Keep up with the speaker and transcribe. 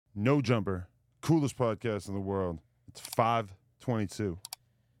No Jumper, coolest podcast in the world. It's 5:22.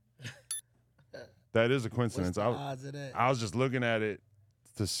 That is a coincidence. What's the odds of that? I was just looking at it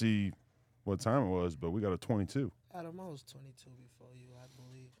to see what time it was, but we got a 22. Adam, I was 22 before you, I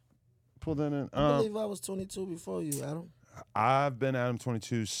believe. Pull that in. I believe I was 22 before you, Adam. I've been Adam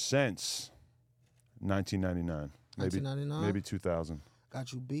 22 since 1999. 1999? Maybe 2000.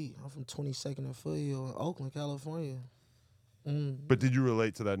 Got you beat. I'm from 22nd and Foothill in Oakland, California. But did you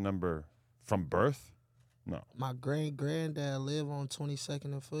relate to that number from birth? No. My granddad lived on 22nd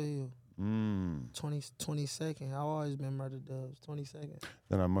and Foothill. 22nd. I've always been Murder Dubs. 22nd.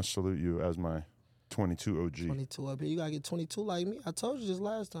 Then I must salute you as my 22 OG. 22 up here. You gotta get 22 like me. I told you this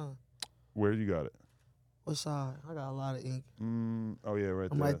last time. Where you got it? What side? I got a lot of ink. Oh yeah, right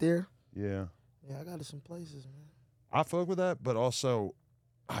I'm there. right there. Yeah. Yeah, I got it some places, man. I fuck with that, but also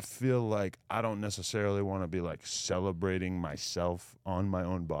I feel like I don't necessarily want to be like celebrating myself on my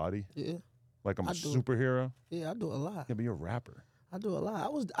own body. Yeah. Like I'm a I do. superhero. Yeah, I do a lot. Yeah, be a rapper. I do a lot.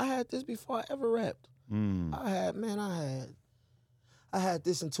 I had this before I ever rapped. I had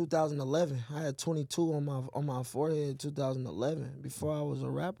this in 2011. I had 22 on my forehead in 2011. Before I was a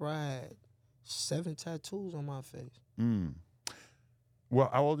rapper, I had 7 tattoos on my face. Well,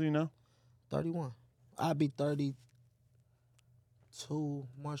 how old are you now? 31. I'd be 32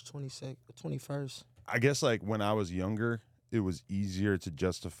 March 21st. I guess like when I was younger, it was easier to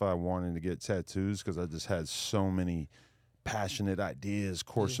justify wanting to get tattoos because I just had so many passionate ideas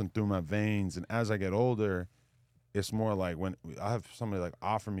coursing through my veins. And as I get older, it's more like when I have somebody like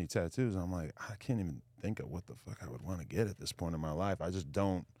offer me tattoos, I'm like, I can't even think of what the fuck I would want to get at this point in my life. I just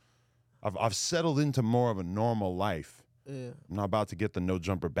don't. I've settled into more of a normal life. Yeah. I'm not about to get the No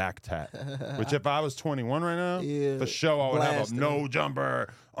Jumper back tat, which if I was 21 right now, Yeah, for sure I would have a blasting. No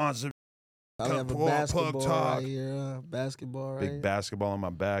Jumper on some I have a plug basketball talk. right here. Basketball right Big here. basketball on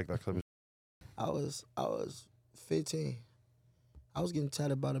my back. That clip is I was 15. I was getting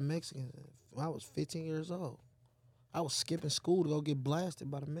tatted by the Mexicans when I was 15 years old. I was skipping school to go get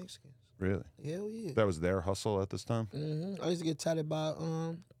blasted by the Mexicans. really. Hell yeah. That was their hustle at this time. I used to get tatted by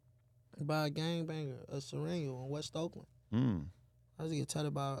a gangbanger, a Sereno in West Oakland. I used to get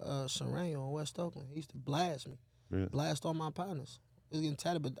tatted by Sereno in West Oakland. He used to blast me, Really? blast all my partners. I was getting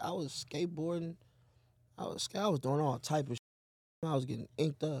tatted, but I was skateboarding. I was doing all type of shit. I was getting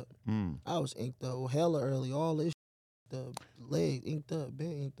inked up. I was inked up hella early. All this the leg inked up,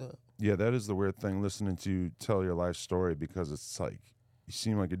 been inked up. Yeah, that is the weird thing, listening to you tell your life story, because it's like you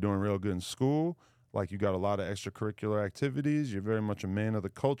seem like you're doing real good in school. Like you got a lot of extracurricular activities. You're very much a man of the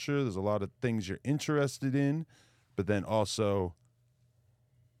culture. There's a lot of things you're interested in. But then also,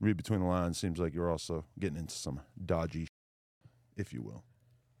 read between the lines, seems like you're also getting into some dodgy if you will.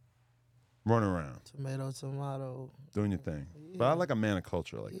 Running around. Tomato. Doing your thing. Yeah. But I like a man of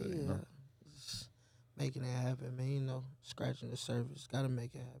culture like that, you know? Just making it happen, man. You know, scratching the surface. Gotta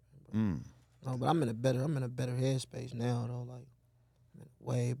make it happen, bro. No, but I'm in a better headspace now though. Like I'm in a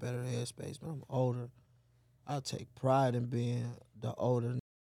way better headspace. But I'm older. I take pride in being the older.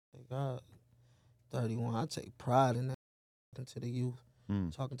 Like I 31. I take pride in that. Talking to the youth,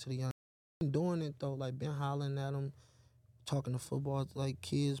 talking to the young. Been doing it though, like been hollering at them, talking to football, like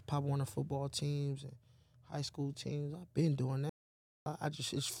kids, Pop Warner football teams and high school teams. I've been doing that. I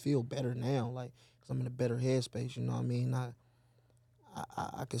just feel better now, like, cause I'm in a better headspace. You know what I mean?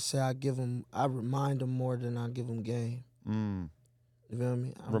 I could say I remind them more than I give them game. You feel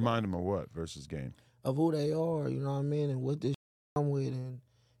me? Remind them of what versus game? Of who they are, you know what I mean, and what this I'm with, and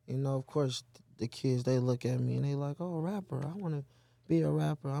you know, of course, the kids, they look at me and they like, oh, rapper, I want to be a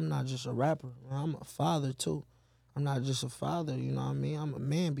rapper. I'm not just a rapper, I'm a father too. I'm not just a father, you know what I mean? I'm a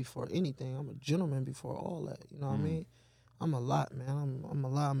man before anything. I'm a gentleman before all that, you know what I mean? I'm a lot, man. I'm a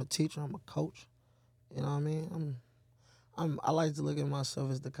lot. I'm a teacher. I'm a coach. You know what I mean? I like to look at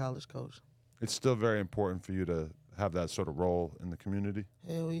myself as the college coach. It's still very important for you to have that sort of role in the community?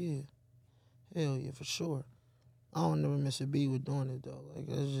 Hell yeah, for sure. I don't never miss a beat with doing it though. Like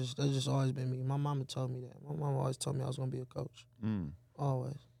that's just always been me. My mama told me that. My mama always told me I was gonna be a coach.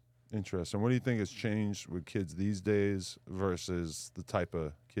 Always. Interesting. What do you think has changed with kids these days versus the type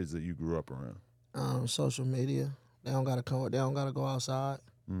of kids that you grew up around? Social media. They don't gotta come. They don't gotta go outside.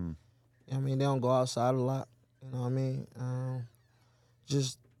 You know what I mean? They don't go outside a lot. You know what I mean?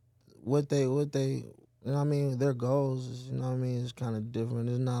 Just what they. You know what I mean? Their goals is, you know what I mean, is kind of different.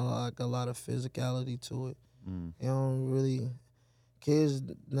 There's not like a lot of physicality to it. You don't really, kids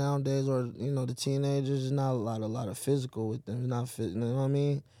nowadays, or you know, the teenagers, there's not a lot of physical with them. It's not you know what I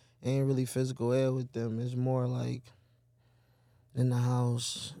mean? Ain't really physical ed with them. It's more like in the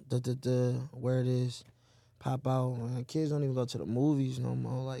house, where it is, pop out, man. Kids don't even go to the movies no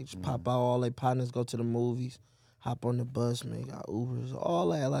more. Like, just pop out, all their partners go to the movies, hop on the bus, man, got Ubers, all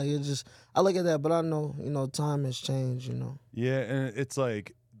that. Like, it just, I look at that, but I know, time has changed, Yeah, and it's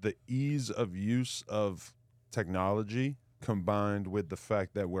like the ease of use of technology combined with the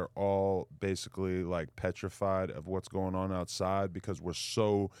fact that we're all basically like petrified of what's going on outside because we're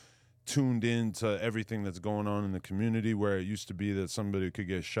so tuned in to everything that's going on in the community, where it used to be that somebody could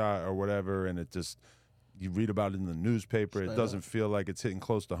get shot or whatever, and it just, you read about it in the newspaper. It doesn't feel like it's hitting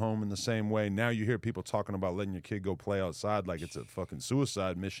close to home in the same way. Now you hear people talking about letting your kid go play outside like it's a fucking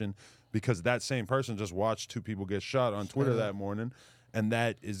suicide mission because that same person just watched 2 people get shot on Twitter that morning, and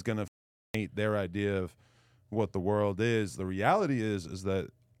that is going to paint their idea of what the world is. The reality is that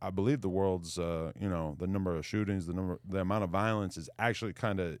I believe the world's, the number of shootings, the amount of violence is actually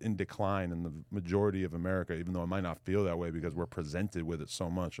kind of in decline in the majority of America, even though it might not feel that way because we're presented with it so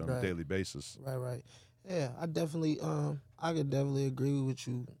much on a daily basis. Right. Yeah, I could definitely agree with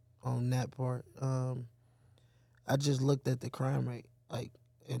you on that part. I just looked at the crime rate, like,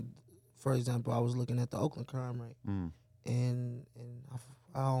 and for example, I was looking at the Oakland crime rate, and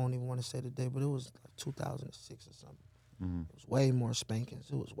I don't even want to say the day, but it was like 2006 or something. It was way more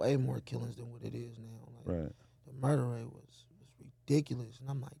spankings. It was way more killings than what it is now. Like, the murder rate was ridiculous, and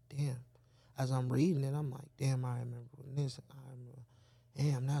I'm like, damn. As I'm reading it, I'm like, damn, I remember when this.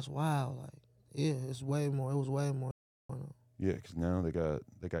 Damn, that's wild. Like, yeah, it's way more. It was way more. Yeah, because now they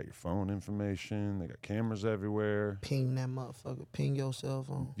got your phone information. They got cameras everywhere. Ping that motherfucker. Ping your cell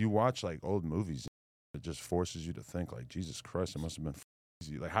phone. You watch like old movies, it just forces you to think like, Jesus Christ, it must have been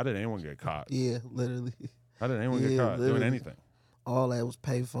easy. Like, how did anyone get caught? Yeah, literally. How did anyone get caught doing anything? All that was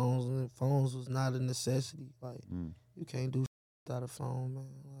pay phones, and phones was not a necessity. Like, you can't do shit without a phone,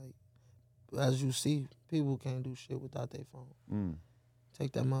 man. Like, as you see, people can't do shit without their phone.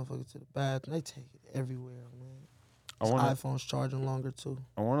 Take that motherfucker to the bathroom. They take it everywhere, man. iPhone's charging longer, too.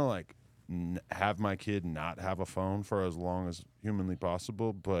 I want to, like, have my kid not have a phone for as long as humanly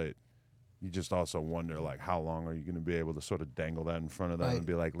possible, but you just also wonder, like, how long are you going to be able to sort of dangle that in front of them and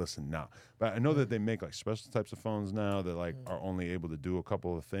be like, listen, nah. But I know that they make, like, special types of phones now that, like, are only able to do a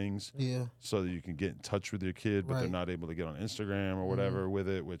couple of things so that you can get in touch with your kid, but they're not able to get on Instagram or whatever with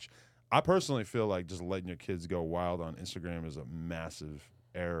it, which I personally feel like just letting your kids go wild on Instagram is a massive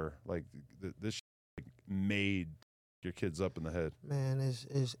error. Like, this shit made your kids up in the head. Man,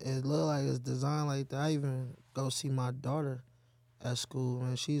 it look like it's designed like that. I even go see my daughter at school,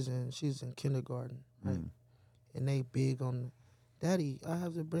 man. She's in kindergarten, right? And they big on, Daddy, I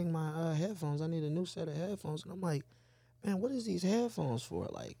have to bring my headphones. I need a new set of headphones. And I'm like, man, what is these headphones for?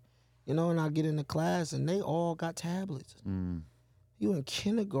 Like, and I get into class and they all got tablets. You in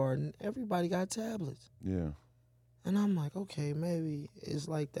kindergarten, everybody got tablets. Yeah. And I'm like, okay, maybe it's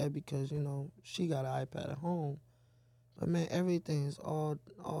like that because, she got an iPad at home. But man, everything is all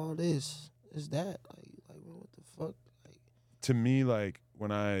this is that. Like what the fuck? Like, to me, like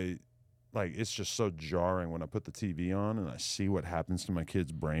when it's just so jarring when I put the TV on and I see what happens to my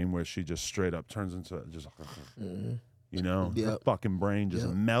kid's brain, where she just straight up turns into just, her fucking brain just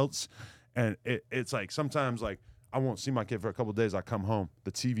melts, and it's like sometimes like I won't see my kid for a couple of days. I come home,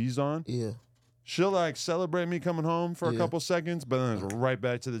 the TV's on. Yeah. She'll like celebrate me coming home for a couple seconds, but then it's right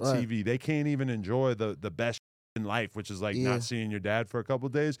back to the TV. They can't even enjoy the best in life, which is like not seeing your dad for a couple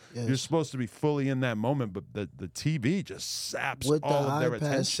of days. You're supposed to be fully in that moment, but the TV just saps all of their attention. With the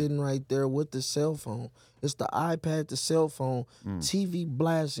iPad sitting right there with the cell phone. It's the iPad, the cell phone, TV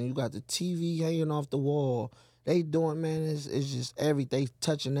blasting. You got the TV hanging off the wall. They doing, man, it's just everything. They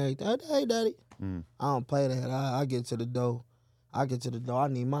touching everything. Hey, Daddy. I don't play that. I get to the door. I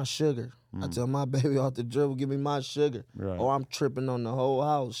need my sugar. I tell my baby off the dribble, give me my sugar. Right. Or I'm tripping on the whole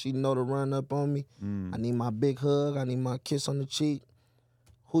house. She know to run up on me. I need my big hug. I need my kiss on the cheek.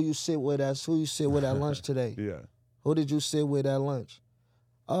 Who you sit with at lunch today? Who did you sit with at lunch?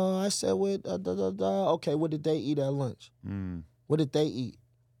 I sat with Okay, what did they eat at lunch? What did they eat?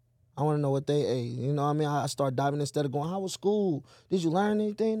 I want to know what they ate. You know what I mean? I start diving instead of going, how was school? Did you learn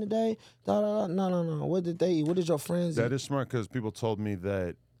anything today? No. What did they eat? What did your friends eat? That is smart, because people told me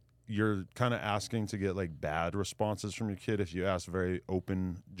that you're kind of asking to get like bad responses from your kid if you ask very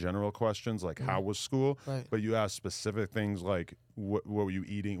open general questions like how was school, but you ask specific things like what were you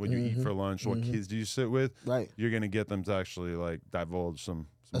eating, what you eat for lunch, what kids do you sit with, you're going to get them to actually like divulge some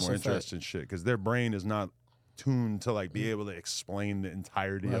more interesting shit, because their brain is not tuned to like be able to explain the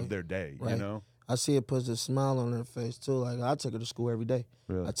entirety of their day, you know? I see it puts a smile on her face too. Like, I take her to school every day.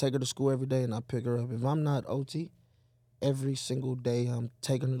 Really? I take her to school every day and I pick her up. If I'm not OT, every single day I'm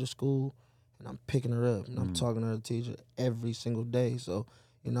taking her to school and I'm picking her up and I'm talking to her teacher every single day. So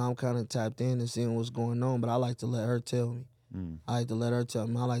You know, I'm kind of tapped in and seeing what's going on, but I like to let her tell me. I like to let her tell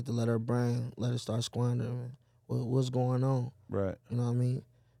me. I like to let her brain, let her start squandering what's going on. Right. You know what I mean?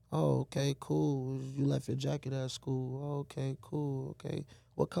 Oh, okay, cool. You left your jacket at school. Oh, okay, cool. Okay.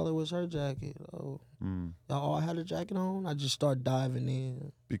 What color was her jacket? Oh, y'all all had a jacket on? I just start diving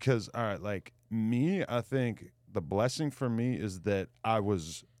in. Because, all right, like me, I think the blessing for me is that I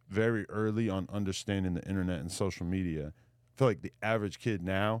was very early on understanding the internet and social media. I feel like the average kid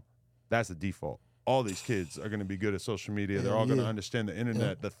now, that's the default. All these kids are going to be good at social media. They're all going to understand the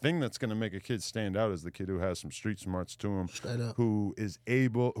internet. The thing that's going to make a kid stand out is the kid who has some street smarts to him, who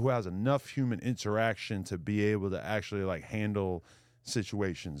has enough human interaction to be able to actually like handle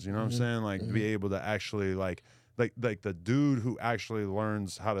situations. You know what I'm saying? Like be able to actually like the dude who actually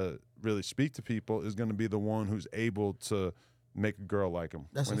learns how to really speak to people is going to be the one who's able to make a girl like him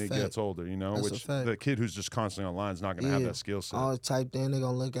when he gets older, you know? Which the kid who's just constantly online is not going to have that skill set. All typed in, they're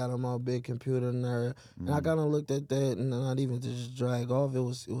going to look at him on big computer nerd. And I kind of looked at that, and not even to just drag off, it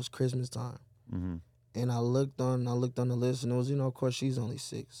was Christmas time. And I looked on the list, and it was, you know, of course, she's only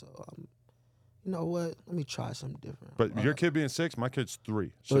 6, so you know what? Let me try something different. But your kid being 6, my kid's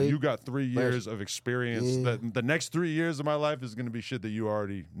 3. So you got 3 years of experience. That the next 3 years of my life is going to be shit that you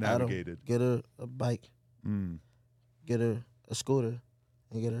already navigated. Get her a bike. Get her a scooter,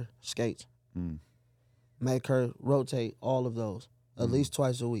 and get her skates. Make her rotate all of those at least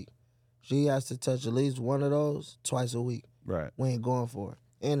twice a week. She has to touch at least one of those twice a week. Right. We ain't going for it.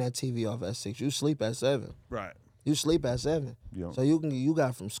 And that TV off at 6. You sleep at 7. Right. You sleep at 7. Yep. So you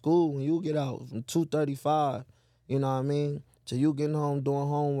got from school when you get out from 2:35, you know what I mean, to you getting home, doing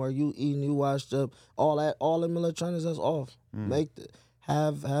homework, you eating, you washed up, all them electronics that's off.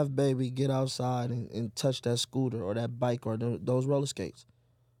 Have baby get outside and touch that scooter or that bike or those roller skates.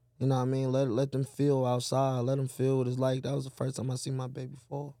 You know what I mean? Let them feel outside. Let them feel what it's like. That was the first time I seen my baby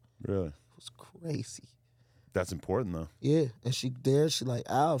fall. Really? It was crazy. That's important, though. Yeah, and she like,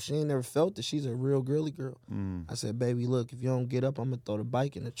 ow, she ain't never felt it. She's a real girly girl. I said, baby, look, if you don't get up, I'm going to throw the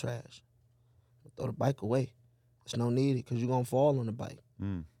bike in the trash. Throw the bike away. There's no need it because you're going to fall on the bike.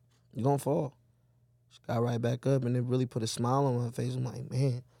 You're going to fall. She got right back up, and it really put a smile on my face. I'm like,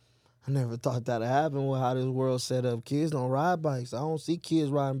 man, I never thought that'd happen with how this world set up. Kids don't ride bikes. I don't see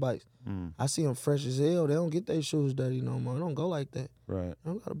kids riding bikes. I see them fresh as hell. They don't get their shoes dirty no more. They don't go like that. Right. They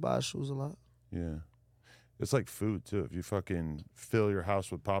don't got to buy shoes a lot. Yeah. It's like food, too. If you fucking fill your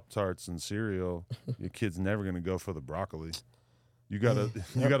house with Pop-Tarts and cereal, your kid's never going to go for the broccoli. You gotta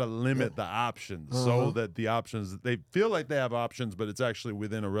limit the options so that the options, they feel like they have options, but it's actually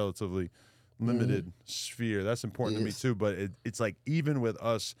within a relatively limited sphere. That's important to me, too. But it's like even with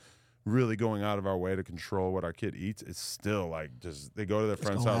us really going out of our way to control what our kid eats, it's still like just they go to their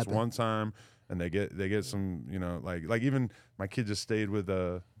friend's house one time and they get some, you know, like even my kid just stayed with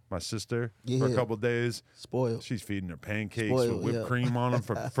my sister for a couple days. Spoiled. She's feeding her pancakes with whipped cream on them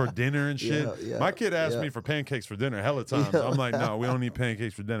for dinner and shit. My kid asked me for pancakes for dinner hella times. I'm like, no, we don't need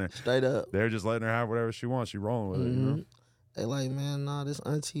pancakes for dinner. Straight up. They're just letting her have whatever she wants. She rolling with it, you know? They like, man, nah, this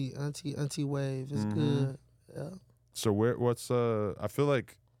auntie wave is good. Yeah. So what's I feel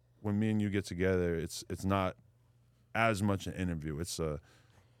like when me and you get together, it's not as much an interview. It's a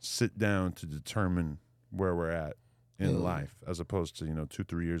sit down to determine where we're at in life, as opposed to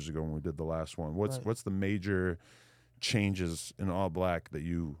 2-3 years ago when we did the last one. What's the major changes in All Black that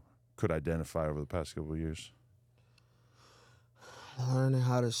you could identify over the past couple of years? Learning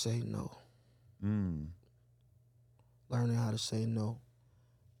how to say no. Learning how to say no.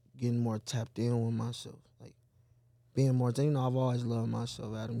 Getting more tapped in with myself. Like being more, I've always loved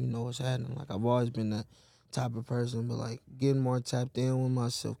myself, Adam. You know what's happening. Like I've always been that type of person, but like getting more tapped in with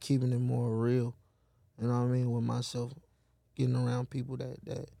myself, keeping it more real. You know what I mean? With myself, getting around people that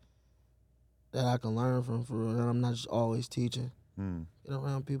I can learn from for real. And I'm not just always teaching. Get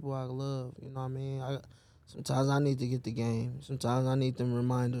around people I love. You know what I mean? Sometimes I need to get the game. Sometimes I need them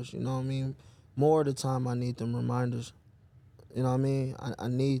reminders. You know what I mean? More of the time I need them reminders. You know what I mean? I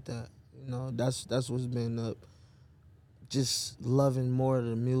need that. You know, that's what's been up. Just loving more of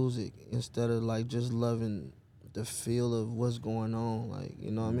the music instead of like just loving the feel of what's going on. Like,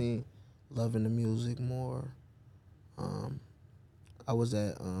 you know what I mean? Loving the music more. I was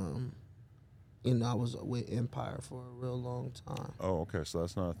at, I was with Empire for a real long time. Oh, okay. So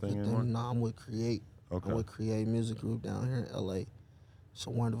that's not a thing anymore? No, I'm with Create. Okay. I'm with Create Music Group down here in L.A. It's a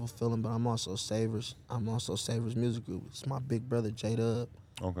wonderful feeling, but I'm also Savers. Music Group. It's my big brother, J-Dub.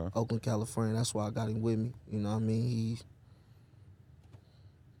 Okay. Oakland, California. That's why I got him with me. You know what I mean? He's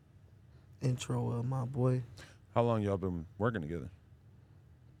intro of my boy. How long y'all been working together?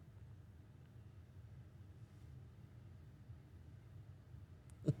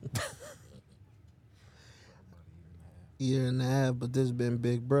 year and a half, but this been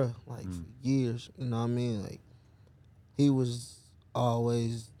big bruh, like for years. You know what I mean? Like he was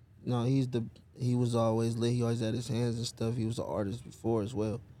always, he was always lit. He always had his hands and stuff. He was an artist before as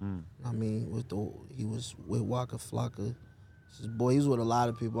well. I mean, he was with Waka Flocka. His boy, he was with a lot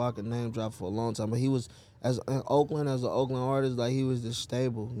of people. I could name drop for a long time, but he was in Oakland as an Oakland artist. Like he was the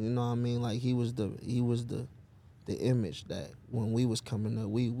stable. You know what I mean? Like he was the image that when we was coming up,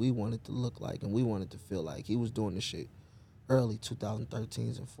 we wanted to look like and we wanted to feel like. He was doing this shit early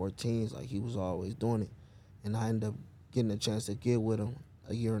 2013s and 14s. Like he was always doing it, and I ended up getting a chance to get with him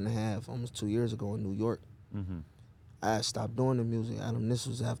a year and a half, almost 2 years ago in New York. I had stopped doing the music, Adam. This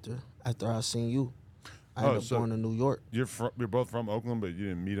was after I seen you. I ended up going to New York. You're both from Oakland, but you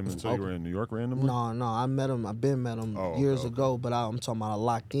didn't meet him until you were in New York randomly? No, I met him. I've been met him years ago, but I'm talking about I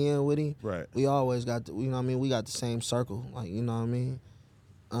locked in with him. Right. We always got you know what I mean? We got the same circle, like, you know what I mean?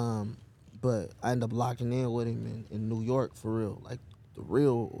 But I ended up locking in with him in New York for real, like the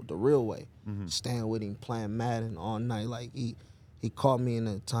real way. Staying with him, playing Madden all night. Like he caught me in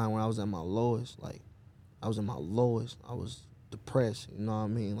a time when I was at my lowest. Like I was at my lowest. I was depressed, you know what I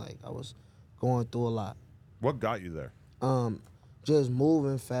mean? Like I was going through a lot. What got you there? Just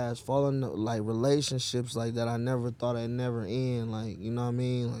moving fast, falling like relationships like that I never thought I'd never end. Like, you know what I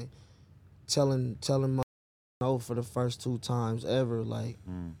mean? Like telling my no for the first 2 times ever, like,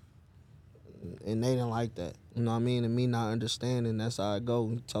 and they didn't like that. You know what I mean? And me not understanding, that's how I go.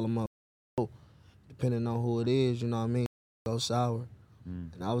 You tell them no, depending on who it is, you know what I mean? Go sour.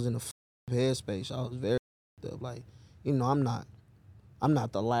 And I was in a headspace. I was very up. Like, you know, I'm not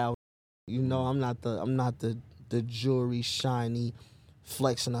the loud. You know, I'm not the jewelry shiny,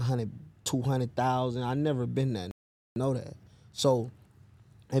 flexing 100, 200,000. I never been that. Know that. So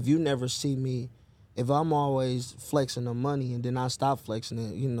if you never see me, if I'm always flexing the money and then I stop flexing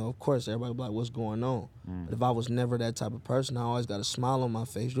it, you know, of course everybody be like, what's going on? But if I was never that type of person, I always got a smile on my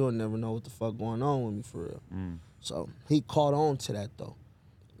face. You'll never know what the fuck going on with me for real. So he caught on to that though.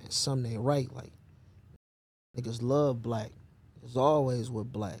 Man, something ain't right. Like niggas love black. It's always with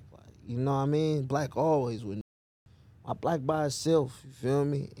black. Like, you know what I mean? Black always with my black by itself, you feel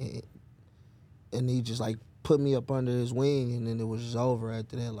me? And he just like put me up under his wing, and then it was just over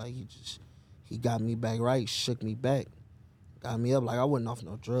after that. Like he got me back right, shook me back, got me up. Like I wasn't off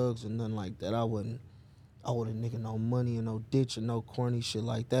no drugs or nothing like that. I wouldn't nigga no money or no ditch or no corny shit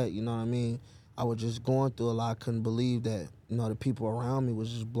like that, you know what I mean? I was just going through a lot. I couldn't believe that, you know, the people around me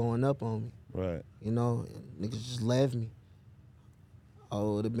was just blowing up on me. Right. You know, and niggas just left me.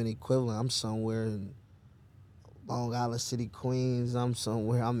 Oh, it would have been equivalent. I'm somewhere in Long Island City, Queens. I'm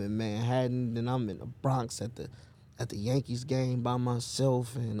in Manhattan, then I'm in the Bronx at the Yankees game by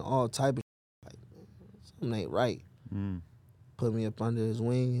myself and all type of shit. Like, man, something ain't right. Put me up under his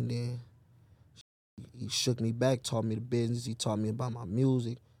wing, and then he shook me back, taught me the business. He taught me about my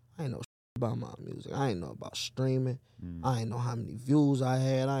music. I ain't know shit about my music. I ain't know about streaming. I ain't know how many views I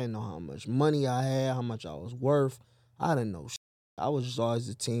had. I ain't know how much money I had, how much I was worth. I didn't know shit. I was just always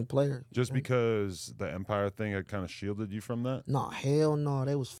a team player. Just because the Empire thing had kind of shielded you from that? No, hell no.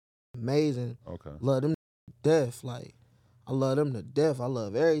 They was amazing. Okay. Love them to death. Like, I love them to death. I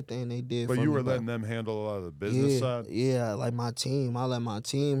love everything they did for me. But you were letting them handle a lot of the business side? Yeah, like my team. I let my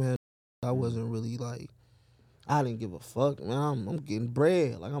team handle it. I wasn't really like, I didn't give a fuck. Man, I'm getting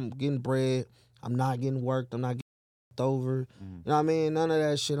bread. Like, I'm getting bread. I'm not getting worked. I'm not getting over. You know what I mean? None of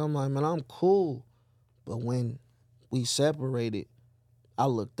that shit. I'm like, man, I'm cool. But when we separated, I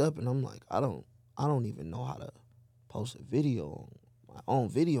looked up and I'm like, I don't even know how to post a video, my own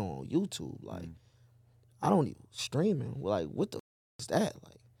video on YouTube. Like, I don't even streaming. Like, what the is that?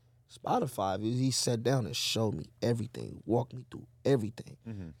 Like, Spotify, he sat down and showed me everything, walked me through everything.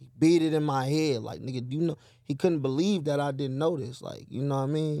 He beat it in my head. Like, nigga, you know, he couldn't believe that I didn't know this. Like, you know what I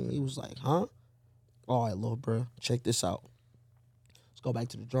mean? He was like, huh? All right, little bro, check this out. Let's go back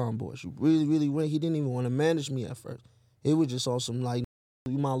to the drawing boards. You really, really went. He didn't even want to manage me at first. It was just on some, like,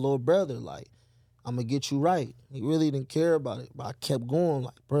 you my little brother. Like, I'm going to get you right. He really didn't care about it. But I kept going,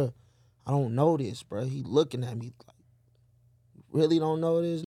 like, bro, I don't know this, bro. He looking at me like, you really don't know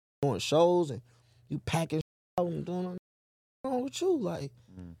this? Doing shows and you packing out and doing what's wrong with you? Like,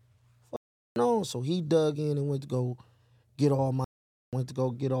 no. So he dug in and went to go get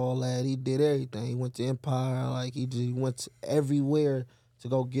all that. He did everything. He went to Empire. Like, he went to everywhere to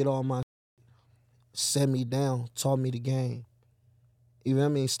go get all my set me down, taught me the game. You know what I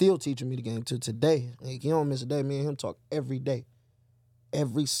mean? Still teaching me the game to today. Like, you don't miss a day. Me and him talk every day.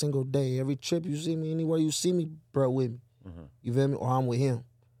 Every single day. Every trip you see me, anywhere you see me, bro, with me. You feel me? Or I'm with him.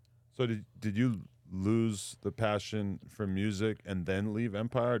 So did you lose the passion for music and then leave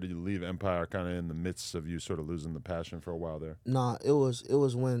Empire? Or did you leave Empire kind of in the midst of you sort of losing the passion for a while there? Nah, it was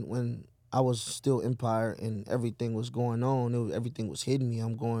when I was still Empire and everything was going on. Everything was hitting me.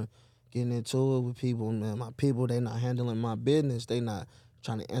 I'm getting into it with people, man. My people, they not handling my business. They not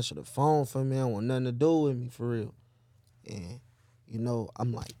trying to answer the phone for me. I want nothing to do with me for real. And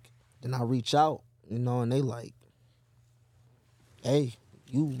I'm like, then I reach out, and they like, hey,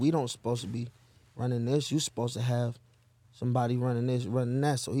 we don't supposed to be running this. You supposed to have somebody running this, running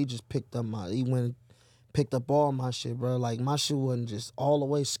that. So he just he went and picked up all my shit, bro. Like my shit wasn't just all the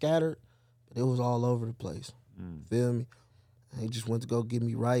way scattered, but it was all over the place. Feel me? And he just went to go get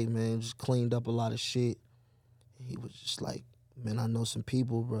me right, man. Just cleaned up a lot of shit. And he was just like, man, I know some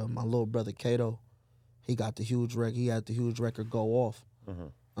people, bro. My little brother Kato, he got the huge record. He had the huge record go off.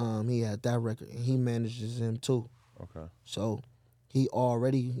 He had that record, and he manages him too. Okay. So he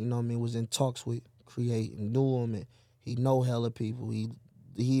already, was in talks with Create and knew him, and he know hella people.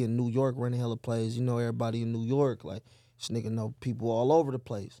 He in New York running hella plays. Everybody in New York, like, this nigga know people all over the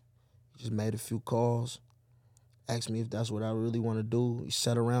place. He just made a few calls, asked me if that's what I really want to do. He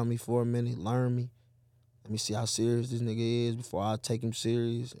sat around me for a minute, learned me. Let me see how serious this nigga is before I take him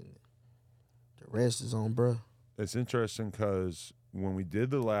serious, and the rest is on, bruh. It's interesting because when we did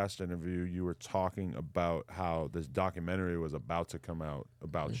the last interview, you were talking about how this documentary was about to come out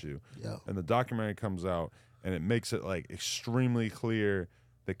about you. Yeah. And the documentary comes out, and it makes it like extremely clear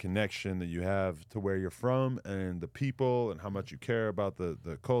the connection that you have to where you're from and the people and how much you care about the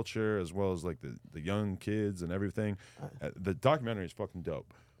culture as well as like the young kids and everything. The documentary is fucking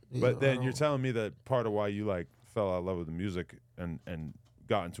dope. Yeah, but then you're telling me that part of why you like fell out of love with the music and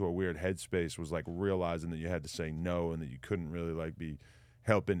got into a weird headspace was like realizing that you had to say no and that you couldn't really like be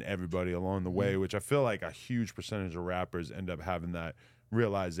helping everybody along the way, which I feel like a huge percentage of rappers end up having that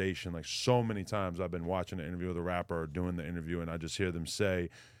realization. Like so many times I've been watching an interview with a rapper or doing the interview and I just hear them say,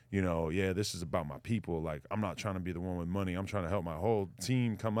 yeah, this is about my people. Like, I'm not trying to be the one with money. I'm trying to help my whole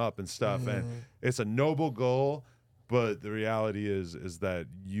team come up and stuff. And it's a noble goal, but the reality is that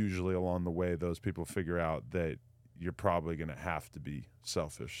usually along the way, those people figure out that you're probably going to have to be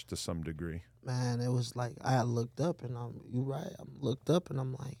selfish to some degree. Man, it was like I looked up and you right. I looked up and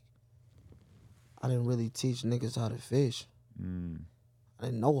I'm like, I didn't really teach niggas how to fish. I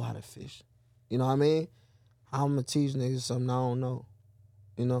didn't know how to fish. You know what I mean? How I'm going to teach niggas something I don't know.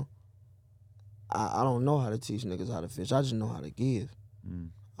 I don't know how to teach niggas how to fish. I just know how to give.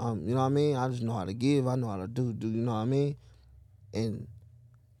 You know what I mean? I just know how to give. I know how to do, you know what I mean? And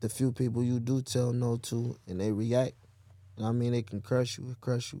the few people you do tell no to and they react, you know what I mean? They can crush you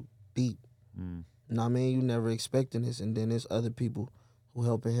deep. You know what I mean? You never expecting this. And then there's other people who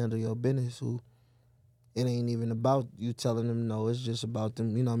help and handle your business who it ain't even about you telling them no. It's just about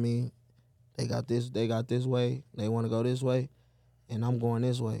them, you know what I mean? They got this way. They want to go this way. And I'm going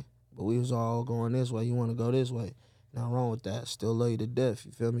this way. But we was all going this way. You want to go this way. Nothing wrong with that. Still love you to death,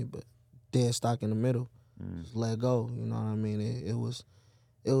 you feel me? But dead stock in the middle. Just let go, you know what I mean? It was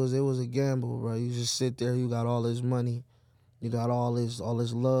a gamble, bro. You just sit there, you got all this money, you got all this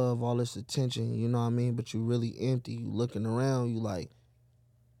love, all this attention, you know what I mean? But you really empty. You looking around, you like,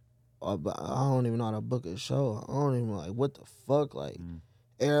 oh, but I don't even know how to book a show. I don't even like, what the fuck? Like,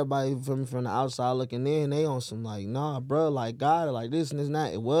 everybody from the outside looking in, they on some like, nah, bro, like, God, like this and this and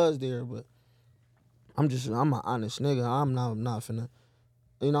that. It was there, but I'm an honest nigga. I'm not finna,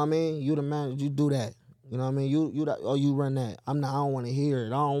 you know what I mean? You the man, you do that. You know what I mean? You run that. I don't want to hear it. I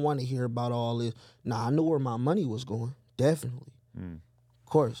don't want to hear about all this. Nah, I knew where my money was going. Definitely. Of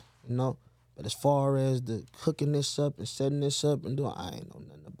course, But as far as the cooking this up and setting this up and doing, I ain't know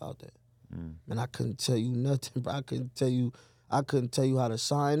nothing about that. Man, I couldn't tell you nothing, bro. I couldn't tell you how to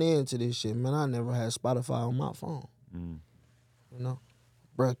sign in to this shit. Man, I never had Spotify on my phone.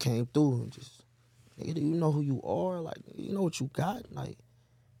 Bro came through and just, nigga, do you know who you are? Like, you know what you got? Like,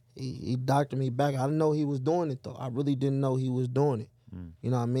 he doctored me back. I didn't know he was doing it, though. I really didn't know he was doing it. You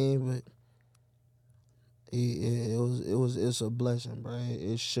know what I mean? But it's a blessing, bro.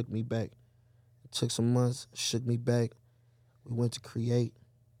 It shook me back. It took some months, shook me back. We went to Create,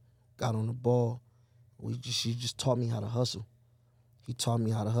 got on the ball. She just taught me how to hustle. He taught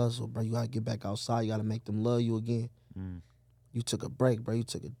me how to hustle, bro. You got to get back outside. You got to make them love you again. You took a break, bro. You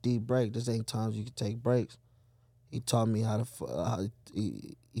took a deep break. This ain't times you can take breaks. He taught me how to,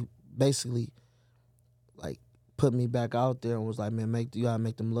 he basically, like, put me back out there and was like, man, you gotta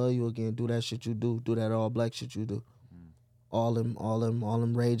make them love you again. Do that shit you do. Do that all black shit you do. All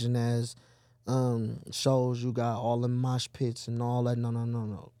them raging ass shows you got, all them mosh pits and all that.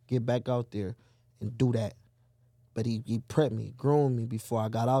 No. Get back out there and do that. but he prepped me, groomed me before I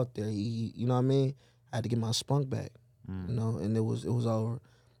got out there. He you know what I mean? I had to get my spunk back, you know, and it was over.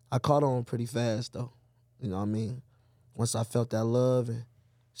 I caught on pretty fast though, you know what I mean? Once I felt that love and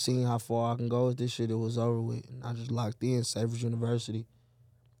seeing how far I can go with this shit, it was over with. And I just locked in Savage University.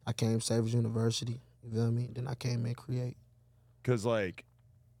 I came Savage University, you feel me? Then I came and create. Because, like,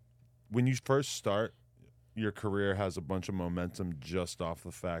 when you first start, your career has a bunch of momentum just off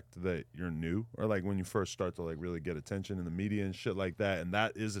the fact that you're new, or like when you first start to like really get attention in the media and shit like that, and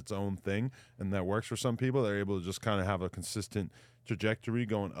that is its own thing, and that works for some people. They're able to just kind of have a consistent trajectory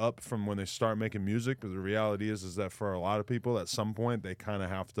going up from when they start making music. But the reality is that for a lot of people, at some point, they kind of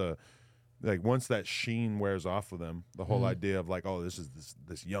have to, like, once that sheen wears off of them, the whole idea of like, oh, this is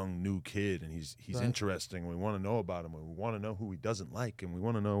this young new kid, and he's Right. interesting. We want to know about him, and we want to know who he doesn't like, and we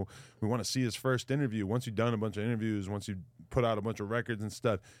want to see his first interview. Once you've done a bunch of interviews, once you put out a bunch of records and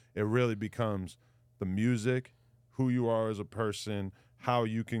stuff, it really becomes the music, who you are as a person, how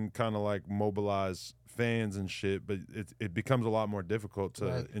you can kind of like mobilize fans and shit. But it becomes a lot more difficult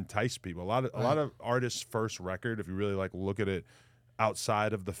to entice people. A lot of artists' first record, if you really like look at it,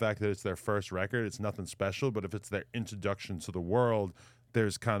 outside of the fact that it's their first record, it's nothing special. But if it's their introduction to the world,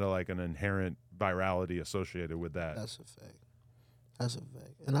 there's kind of like an inherent virality associated with that. That's a fact. That's a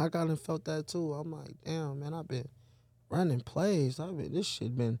fact. And I kind of felt that too. I'm like, damn, man, I've been running plays. This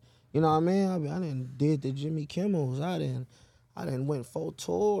shit been, you know what I mean? I done did the Jimmy Kimmels. I done went 4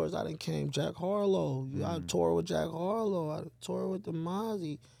 tours. I done came Jack Harlow. I toured with Jack Harlow. I toured with the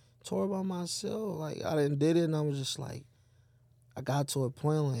Mozzie. Toured by myself. Like, I done did it, and I was just like, I got to a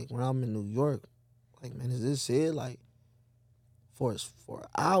point, like, when I'm in New York, like, man, is this it? Like, for an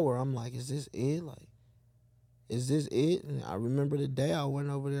hour, I'm like, is this it? Like, is this it? And I remember the day I went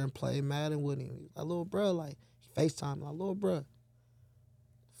over there and played Madden with him. He was like, little bro, like, he FaceTime, like, little bro,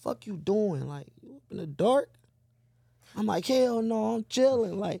 fuck you doing? Like, you up in the dark? I'm like, hell no, I'm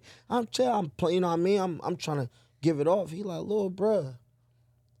chilling. Like, I'm chilling. I'm playing, you know what I mean? I'm trying to give it off. He like, little bro,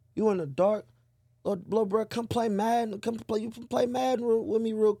 you in the dark? Little bro, come play Madden. You can play Madden with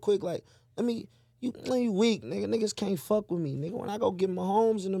me real quick. Like, you weak, nigga. Niggas can't fuck with me, nigga. When I go get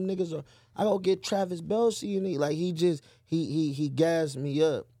Mahomes and them niggas, or I go get Travis Kelce and he gassed me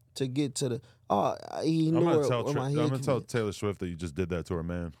up to get to the. He knew I'm where my head. gonna tell Taylor Swift that you just did that to her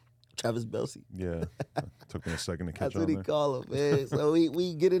man. Travis Kelce. Yeah, took me a second to catch That's what he on. call him, man. So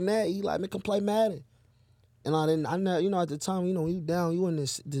we get in that. He like, man, come play Madden. And I know, you know, at the time, you know, you down, you in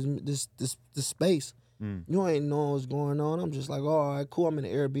this space. You ain't knowing what's going on. I'm just like, all right, cool. I'm in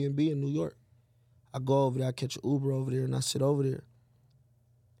an Airbnb in New York. I go over there, I catch an Uber over there, and I sit over there.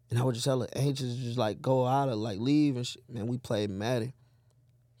 And I was just hella anxious to just like go out or like leave and shit. Man, we played Madden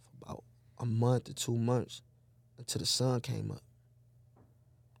for about a month or 2 months until the sun came up.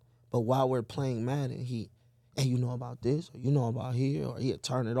 But while we're playing Madden, hey, you know about this, or you know about here, or he'd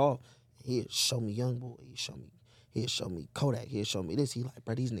turn it off. He'd show me Young Boy. He'd show me Kodak. He'd show me this. He like,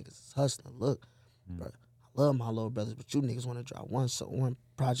 bro, these niggas is hustling. Look, bro, I love my little brothers, but you niggas want to drop one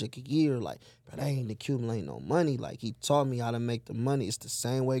project a year. Like, bro, they ain't accumulating no money. Like, he taught me how to make the money. It's the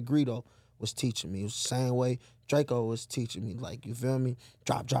same way Greedo was teaching me. It was the same way Draco was teaching me. Like, you feel me?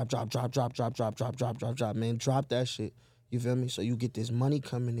 Drop, man. Drop that shit. You feel me? So you get this money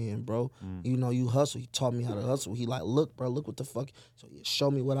coming in, bro. You know, you hustle. He taught me how to hustle. He like, look, bro, look what the fuck. So he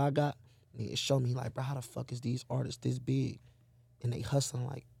show me what I got. And he show me like, bro, how the fuck is these artists this big? And they hustling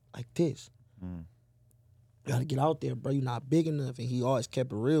like this. You gotta get out there, bro. You're not big enough. And he always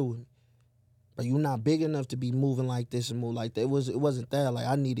kept it real with me. But you're not big enough to be moving like this and move like that. It wasn't that. Like,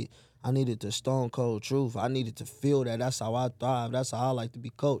 I needed the stone cold truth. I needed to feel that. That's how I thrive. That's how I like to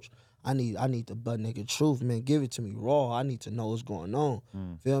be coached. I need the butt nigga truth, man. Give it to me raw. I need to know what's going on.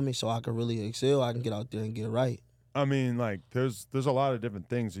 Feel me? So I can really excel. I can get out there and get it right. I mean, like, there's a lot of different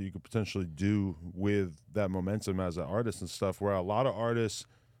things that you could potentially do with that momentum as an artist and stuff, where a lot of artists,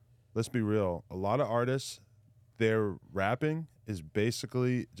 let's be real, a lot of artists, their rapping is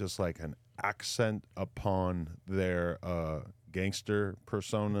basically just like an accent upon their gangster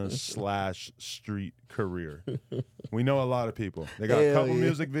persona / street career. We know a lot of people. They got a couple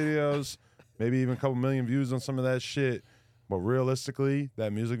music videos, maybe even a couple million views on some of that shit. But realistically,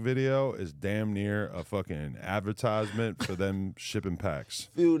 that music video is damn near a fucking advertisement for them shipping packs.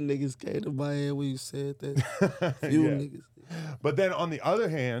 Few niggas came to my head when you said that. Few niggas. But then on the other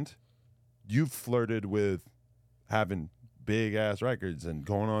hand, you flirted with having big ass records and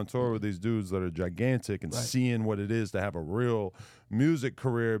going on tour with these dudes that are gigantic and seeing what it is to have a real music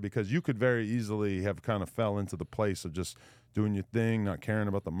career, because you could very easily have kind of fell into the place of just doing your thing, not caring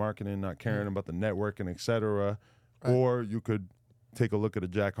about the marketing, not caring about the networking, etc. Or you could take a look at a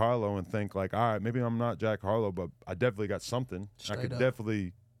Jack Harlow and think like, all right, maybe I'm not Jack Harlow, but I definitely got something. I could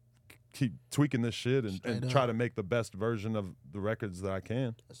definitely keep tweaking this shit and try to make the best version of the records that I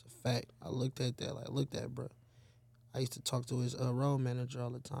can. That's a fact. I looked at that, looked at bro. I used to talk to his road manager all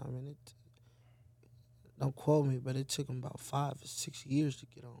the time, and don't quote me, but it took him about 5 or 6 years to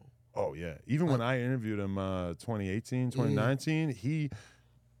get on. Oh, yeah. Even when I interviewed him 2018, 2019,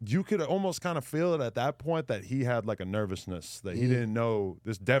 you could almost kind of feel it at that point that he had like a nervousness, that he didn't know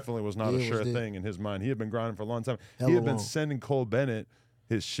this definitely was not a sure thing in his mind. He had been grinding for a long time. He had been sending Cole Bennett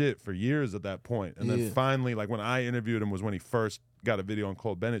his shit for years at that point. And then finally, like when I interviewed him was when he first got a video on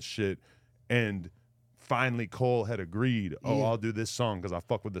Cole Bennett's shit, and finally Cole had agreed, I'll do this song because I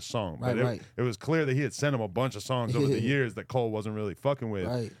fuck with this song. But it was clear that he had sent him a bunch of songs over the years that Cole wasn't really fucking with.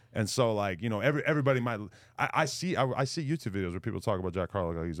 Right. And so like, you know, everybody might, I see YouTube videos where people talk about Jack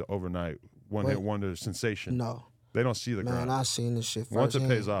Harlow like he's an overnight one-hit wonder sensation. No. They don't see the grind. Man, I seen this shit Once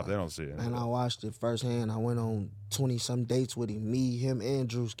firsthand. it pays off, they don't see it. And I watched it firsthand. I went on 20-some dates with him, me, him, and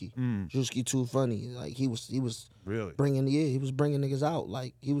Drewski. Drewski too funny. Like he was really bringing he was bringing niggas out.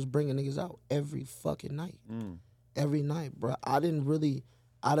 Like he was bringing niggas out every fucking night. Every night, bro. I didn't really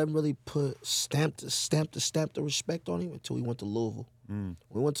put stamp the respect on him until we went to Louisville.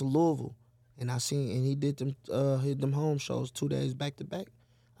 We went to Louisville, and he did them home shows 2 days back to back.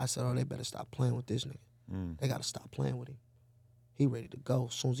 I said, oh, they better stop playing with this nigga. They gotta stop playing with him. He ready to go.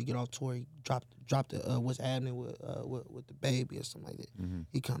 As soon as he get off tour, he dropped the what's happening with the baby or something like that.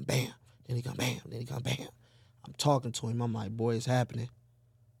 He come bam, then he come bam, then he come bam. I'm talking to him. I'm like, boy, it's happening.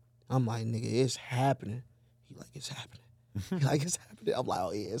 I'm like, nigga, it's happening. He like, it's happening. He like, it's happening. I'm like,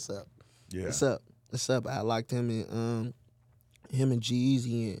 oh yeah, it's up. Yeah, it's up. It's up. I locked him in. Him and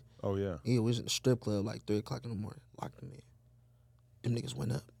G-Eazy in. Oh yeah. He was in the strip club like 3 o'clock in the morning. Locked him in. Them niggas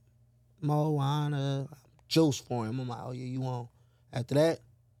went up. Moana, juice for him. I'm like, oh yeah, you on. After that,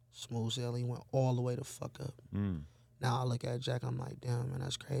 smooth sailing, he went all the way the fuck up. Now I look at Jack, I'm like, damn, man,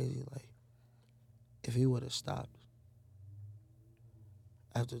 that's crazy. Like, if he would have stopped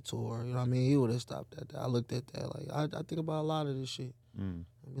after the tour, you know what I mean? He would have stopped at that. I looked at that, like, I think about a lot of this shit.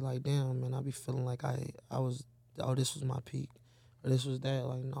 I'd be like, damn, man, I be feeling like I was, this was my peak. Or this was that.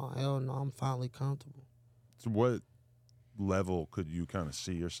 Like, no, hell no, I'm finally comfortable. So what level could you kind of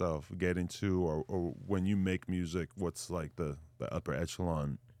see yourself getting to, or when you make music, what's like the upper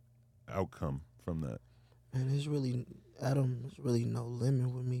echelon outcome from that? Man, there's really no limit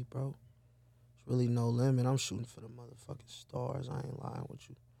with me, bro. There's really no limit. I'm shooting for the motherfucking stars. I ain't lying with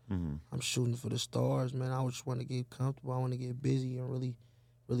you. I'm shooting for the stars, man. I just want to get comfortable. I want to get busy and really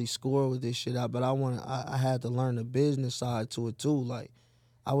score with this shit out. But I had to learn the business side to it too. Like,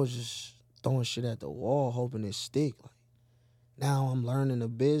 I was just throwing shit at the wall, hoping it stick. Like, now I'm learning the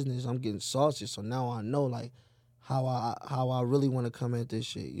business. I'm getting saucy, so now I know like how I really want to come at this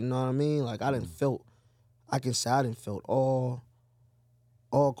shit. You know what I mean? Like I can say I didn't felt all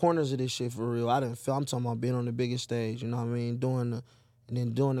corners of this shit for real. I'm talking about being on the biggest stage. You know what I mean? Doing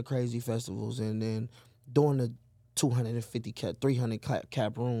the crazy festivals, and then doing the 250 cap, 300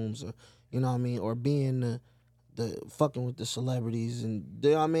 cap rooms, or you know what I mean, or being the fucking with the celebrities, and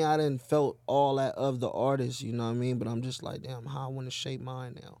you know what I mean, I didn't felt all that of the artists, you know what I mean, but I'm just like, damn, how I want to shape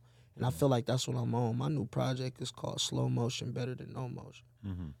mine now, and I feel like that's what I'm on. My new project is called Slow Motion Better Than No Motion.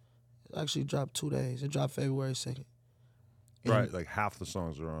 It actually dropped 2 days. It dropped February 2nd. Right, like half the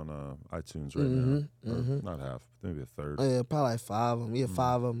songs are on iTunes right now. Not half, maybe a third. Yeah, probably like 5 of them. Yeah,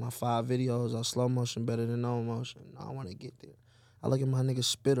 5 of them. My 5 videos are Slow Motion Better Than No Motion. I want to get there. I look at my nigga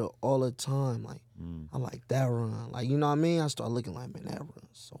Spitter all the time. Like, I like that run. Like, you know what I mean? I start looking like, man, that run's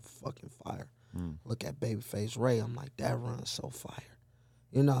so fucking fire. Look at Babyface Ray. I'm like, that run's so fire.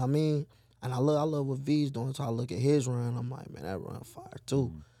 You know what I mean? And I love what V's doing. So I look at his run. I'm like, man, that run fire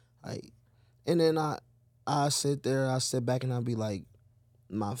too. Like, and then I sit back and I be like,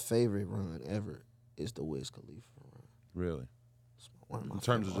 my favorite run ever is the Wiz Khalifa run. Really? It's one of my In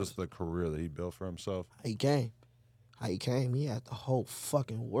terms of artists. just the career that he built for himself? He came, he had the whole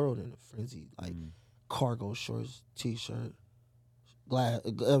fucking world in a frenzy. Like, cargo shorts, t-shirt,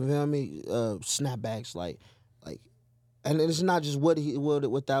 snapbacks, like, and it's not just what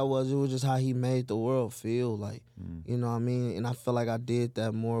that was. It was just how he made the world feel. Like, you know what I mean? And I feel like I did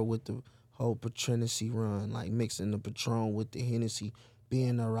that more with the whole Patrinacy run, like mixing the Patron with the Hennessy,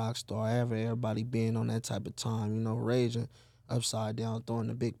 being a rock star, everybody being on that type of time, you know, raging upside down, throwing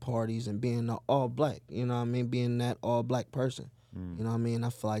the big parties and being the all black, you know what I mean? Being that all black person, you know what I mean?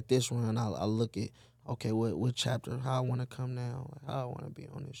 I feel like this run, I look at, okay, what chapter, how I want to come now, like how I want to be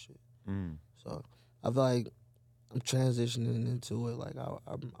on this shit. So I feel like I'm transitioning into it, like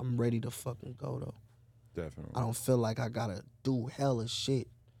I'm ready to fucking go though. Definitely. I don't feel like I gotta do hella shit.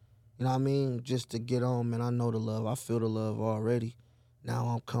 You know what I mean? Just to get on, man. I know the love. I feel the love already. Now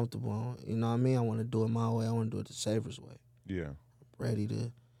I'm comfortable. You know what I mean? I want to do it my way. I want to do it the Savers way. Yeah. Ready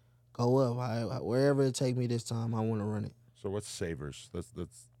to go up. Wherever it take me this time, I want to run it. So what's Savers? That's the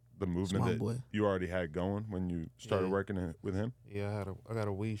It's movement my that boy. you already had going when you started working with him? Yeah, I got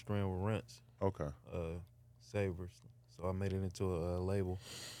a weed strain with Rents. Okay. Savers. So I made it into a label.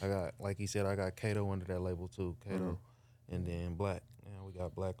 I got, like he said, I got Kato under that label too. Kato. And then Black. Yeah, we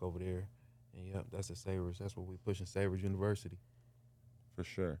got Black over there. And yep, that's the Savers. That's what we pushing, Savers University. For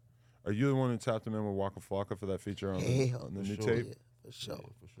sure. Are you the one who tapped him in with Waka Flocka for that feature on the new tape? Yeah, for sure. Yeah,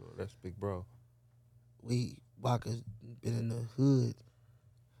 for sure. That's big bro. Waka's been in the hood.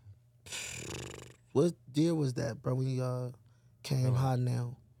 What year was that, bro? We came hot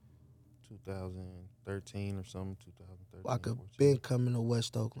now. 2013 or something, 2013. Waka 14. been coming to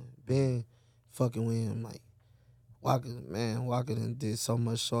West Oakland. Been fucking with him. Like, Waka done did so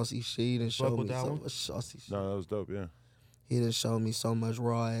much saucy shit. He done showed me so much saucy shit. No, that was dope, yeah. He done showed me so much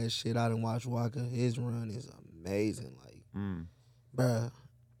raw ass shit. I done watched Waka. His run is amazing. Like, bruh,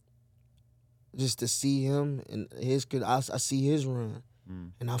 just to see him and I see his run.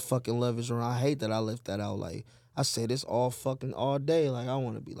 And I fucking love his run. I hate that I left that out. Like, I say this all day. Like, I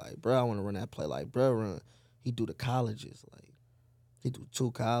want to be like, bruh, I want to run that play like, bruh, run. He do the colleges. Like, he do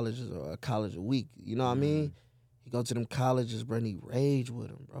 2 colleges or a college a week. You know what I mean? He go to them colleges, bro, and he rage with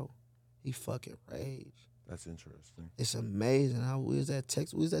them, bro. He fucking rage. That's interesting. It's amazing. We was at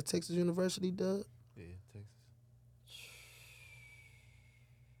Texas University, Doug? Yeah, Texas.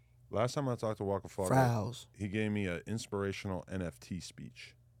 Last time I talked to Waka Flocka, Frowls. he gave me an inspirational NFT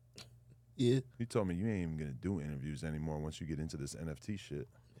speech. Yeah. He told me you ain't even gonna do interviews anymore once you get into this NFT shit.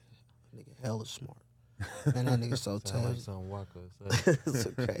 Nigga hella smart. Man, that nigga so talented. Like some Waka. It's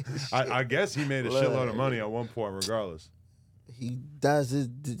so crazy. I guess he made a shitload of money at one point, regardless. He does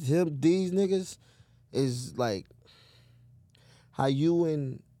these niggas is like how you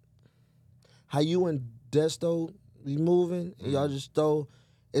and Desto be moving and y'all just throw.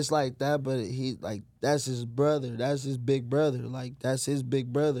 It's like that, but he like that's his brother. That's his big brother. Like that's his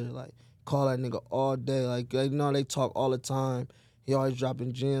big brother. Like call that nigga all day. Like you know they talk all the time. He always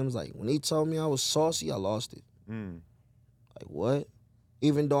dropping gems. Like when he told me I was saucy, I lost it. Like what?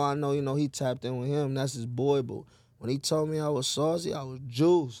 Even though I know he tapped in with him. That's his boy, but when he told me I was saucy, I was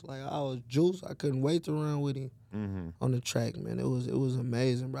juiced. Like I was juiced. I couldn't wait to run with him on the track, man. It was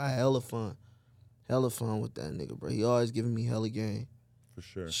amazing, bro. I had hella fun with that nigga, bro. He always giving me hella game. For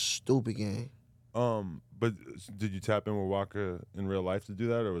sure. Stupid game. But did you tap in with Waka in real life to do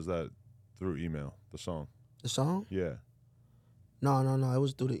that, or was that through email? The song. The song? Yeah. No. It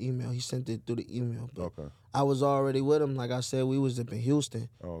was through the email. He sent it through the email. But Okay. I was already with him. Like I said, we was up in Houston.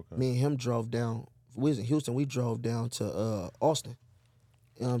 Oh, okay. Me and him drove down. We was in Houston. We drove down to Austin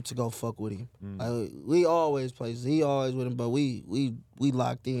to go fuck with him. Like, we always plays. He always with him, but we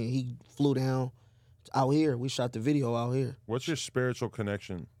locked in. He flew down out here. We shot the video out here. What's your spiritual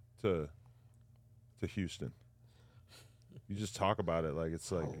connection to Houston? You just talk about it like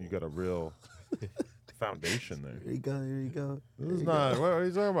it's like you got a real foundation there. Here you go. This is not. What are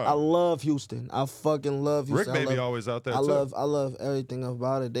you talking about? I love Houston. I fucking love Houston. Rick Baby always out there too. I love everything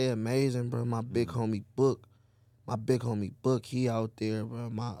about it. They amazing, bro. My big homie Book, he out there, bro.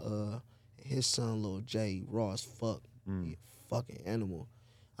 My his son Lil J, raw as fuck. He a fucking animal.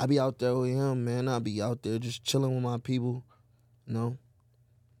 I be out there with him, man. I be out there just chilling with my people, you know,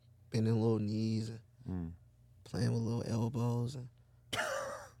 bending little knees and playing with little elbows and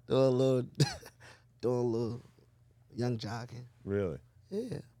doing a little young jocking. Really?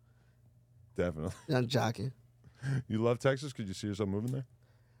 Yeah. Definitely. Young jocking. You love Texas? Could you see yourself moving there?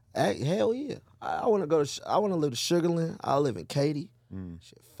 Hell yeah. I want to I want to live to Sugarland. I live in Katy.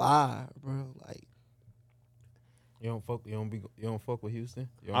 Shit fire, bro. Like You don't fuck with Houston?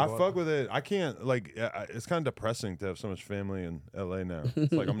 I fuck with it. I can't, like, it's kind of depressing to have so much family in LA now.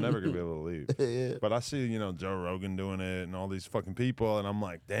 It's like I'm never going to be able to leave. yeah. But I see, Joe Rogan doing it and all these fucking people, and I'm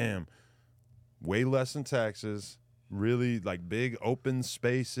like, damn, way less in taxes, really, like, big open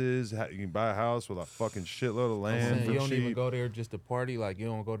spaces. You can buy a house with a fucking shitload of land for you don't cheap. even go there just to party? Like, you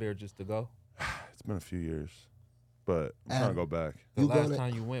don't go there just to go? It's been a few years, but I'm trying to go back. The last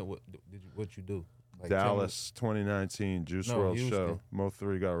time you went, what you do? Like Dallas 2019 Juice WRLD Houston. show.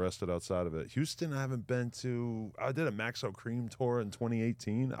 Mo3 got arrested outside of it. Houston, I haven't been to. I did a Maxo Cream tour in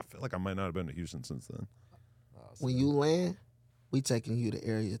 2018. I feel like I might not have been to Houston since then. When you land, we taking you to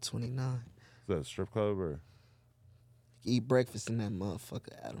Area 29. Is that a strip club or? Eat breakfast in that motherfucker,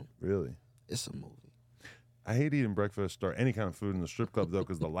 Adam. Really? It's a movie. I hate eating breakfast or any kind of food in the strip club though,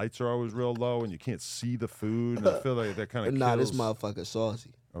 because the lights are always real low and you can't see the food. And I feel like that kind of Nah, kills. this motherfucker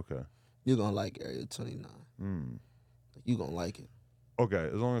saucy. Okay. You're gonna like Area 29. You gonna like it. Okay,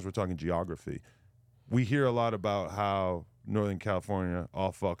 as long as we're talking geography. We hear a lot about how Northern California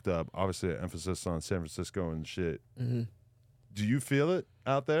all fucked up. Obviously, an emphasis on San Francisco and shit. Mm-hmm. Do you feel it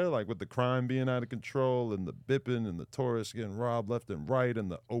out there, like with the crime being out of control and the bipping and the tourists getting robbed left and right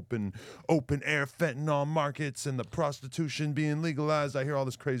and the open air fentanyl markets and the prostitution being legalized? I hear all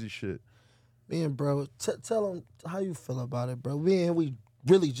this crazy shit. Man, bro, tell them how you feel about it, bro. We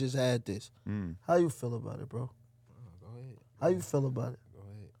really just had this. How you feel about it, bro? Go ahead. How you feel about it? Go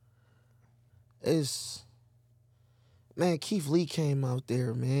ahead. Man, Keith Lee came out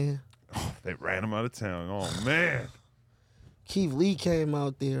there, man. Oh, they ran him out of town. Oh, man. Keith Lee came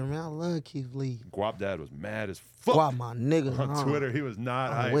out there, man. I love Keith Lee. Guap Dad was mad as fuck. Guap, my nigga. On Twitter, he was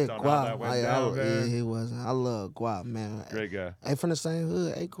not I'm hyped with on Guap. how that went down, man. Yeah, he wasn't. I love Guap, man. Great guy. Ain't from the same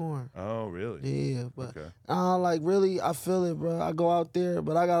hood, Acorn. Oh, really? Yeah, but Okay. like really, I feel it, bro. I go out there,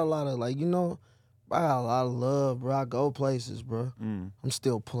 but I got a lot of I got a lot of love, bro. I go places, bro. I'm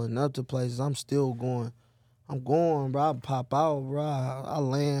still pulling up to places. I'm still going. I'm going, bro. I pop out, bro. I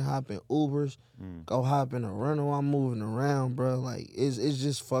land, hop in Ubers, go hop in a rental. I'm moving around, bro. Like it's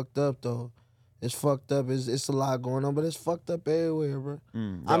just fucked up though. It's fucked up. It's a lot going on, but it's fucked up everywhere, bro.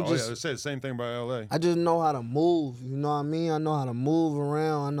 I said the same thing about LA. I just know how to move. You know what I mean? I know how to move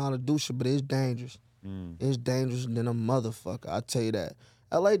around. I know how to do shit, but it's dangerous. It's dangerous than a motherfucker. I tell you that.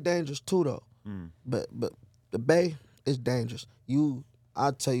 LA dangerous too though. But the Bay is dangerous.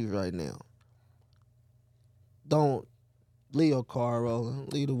 I tell you right now. Don't leave your car rolling.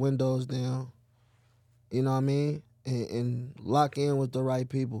 Leave the windows down. You know what I mean? And lock in with the right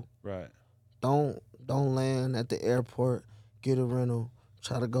people. Right. Don't land at the airport. Get a rental.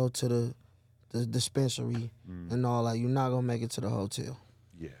 Try to go to the dispensary and all that. You're not gonna make it to the hotel.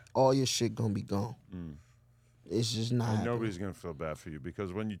 Yeah. All your shit gonna be gone. It's just not. And nobody's gonna feel bad for you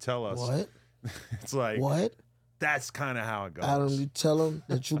because when you tell us, What? it's like What? that's kind of how it goes. Adam, you tell them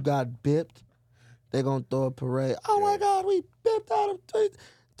that you got bipped. They gonna throw a parade. Oh my God, we bipped out of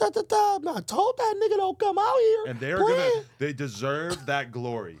I told that nigga don't come out here. And they deserve that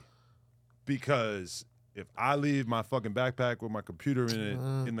glory. Because if I leave my fucking backpack with my computer in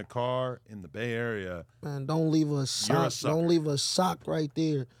it in the car in the Bay Area, man, don't leave a sock. You're a sucker. Don't leave a sock right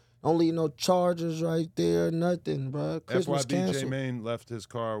there. Don't leave no chargers right there. Nothing, bro. Christmas FYB canceled. J Main left his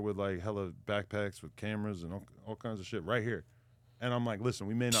car with like hella backpacks with cameras and all kinds of shit right here. And I'm like, listen,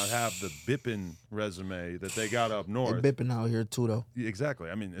 we may not have the bippin' resume that they got up north. They bipping out here too, though. Exactly.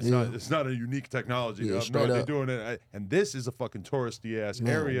 I mean, it's not a unique technology up straight north. They're up. doing it, and this is a fucking touristy ass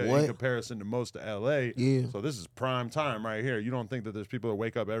area in comparison to most of LA. Yeah. So this is prime time right here. You don't think that there's people that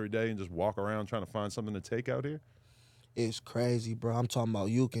wake up every day and just walk around trying to find something to take out here? It's crazy, bro. I'm talking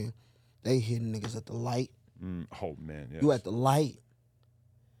about they hitting niggas at the light. Oh man, yes. You at the light.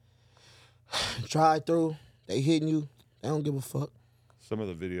 Drive through. They hitting you. They don't give a fuck. Some of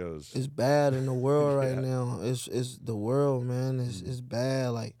the videos. It's bad in the world right now. It's the world, man. It's bad.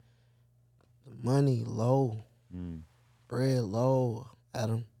 Like the money low, bread low.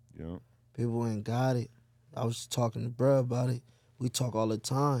 Adam. Yeah. People ain't got it. I was talking to bruh about it. We talk all the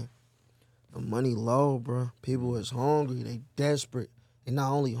time. The money low, bro. People is hungry. They desperate. They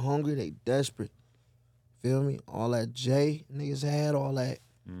not only hungry, they desperate. Feel me? All that J niggas had, all that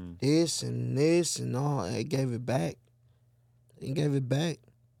this and all. They gave it back. They gave it back.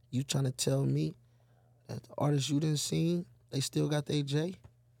 You trying to tell me that the artists you didn't see, they still got their J?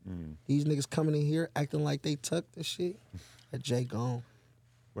 These niggas coming in here acting like they tucked and shit. That J gone.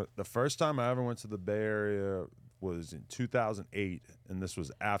 But the first time I ever went to the Bay Area was in 2008, and this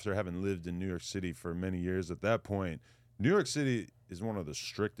was after having lived in New York City for many years. At that point, New York City is one of the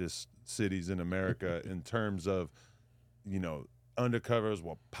strictest cities in America in terms of, undercovers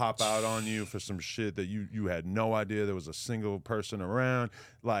will pop out on you for some shit that you had no idea there was a single person around.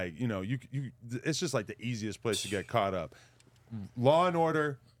 Like, it's just like the easiest place to get caught up. Law and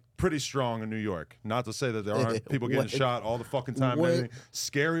order, pretty strong in New York. Not to say that there aren't people getting shot all the fucking time and everything.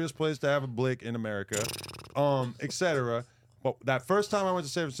 Scariest place to have a blick in America, etc. But that first time I went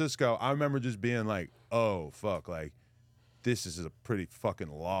to San Francisco, I remember just being like, oh, fuck, like, this is a pretty fucking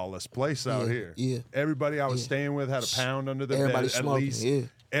lawless place out here. Yeah. Everybody I was staying with had a pound under their bed at smoking, least. yeah.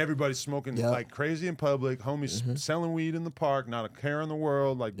 Everybody's smoking like crazy in public. Homies selling weed in the park, not a care in the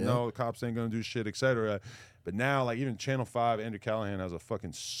world. Like, no, the cops ain't gonna do shit, etc. But now, like, even Channel 5, Andrew Callahan has a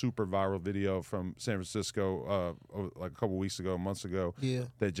fucking super viral video from San Francisco like a couple weeks ago, months ago,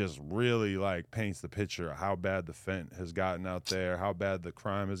 that just really, like, paints the picture of how bad the fent has gotten out there, how bad the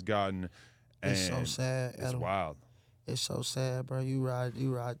crime has gotten. It's so sad. It's Adam. wild. It's so sad, bro. You ride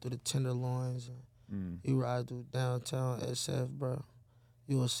through the Tenderloins and you ride through downtown SF, bro.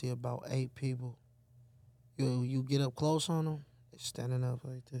 You will see about 8 people. You get up close on them, they standing up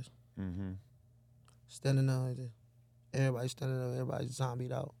like this. Mm-hmm. Standing up like this. Everybody standing up, everybody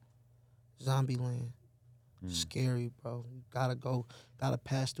zombied out. Zombie land. Scary, bro. You gotta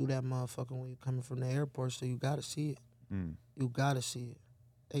pass through that motherfucker when you coming from the airport, so you gotta see it. You gotta see it.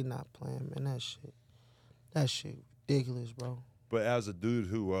 They not playing, man. That shit ridiculous, bro. But as a dude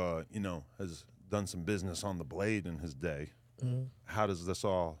who, has done some business on the blade in his day, how does this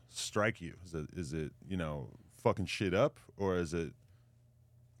all strike you? Is it fucking shit up, or is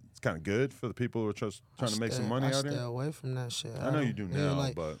it's kind of good for the people who are trying to make some money out here? I stay away from that shit. I know you do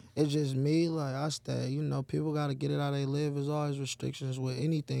now, but it's just me. Like I stay, people got to get it how they live. There's always restrictions with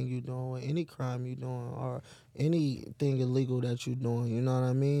anything you doing, with any crime you doing, or anything illegal that you doing. You know what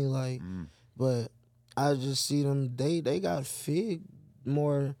I mean? Like, but I just see them. They got Fig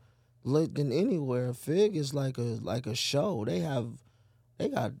more lit than anywhere. Fig is like a show. They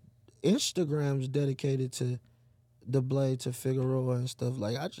got Instagrams dedicated to the Blade, to Figueroa and stuff.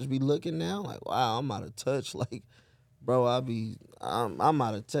 Like I just be looking now, like wow, I'm out of touch. Like, bro, I'm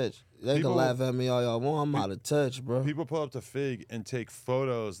out of touch. They can laugh at me all y'all want. I'm out of touch, bro. People pull up to Fig and take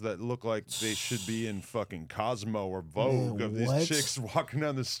photos that look like they should be in fucking Cosmo or Vogue of these chicks walking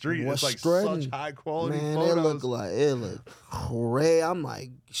down the street. It's like such high quality photos. It look crazy. I'm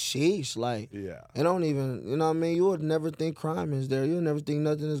like, sheesh. Like, yeah. It don't even, you know what I mean? You would never think crime is there. You would never think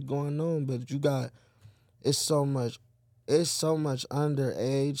nothing is going on, but it's so much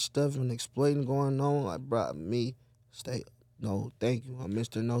underage stuff and exploiting going on. Like, bro, no, thank you. I'm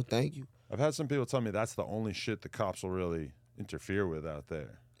Mr. No, thank you. I've had some people tell me that's the only shit the cops will really interfere with out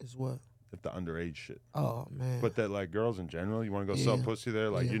there. Is what? If the underage shit. Oh, man. But that, like, girls in general, you want to go sell pussy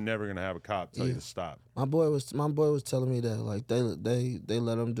there? Like, you're never going to have a cop tell you to stop. My boy was telling me that, like, they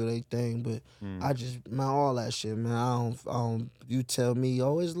let them do their thing, but I just, man, all that shit, man, I don't, you tell me,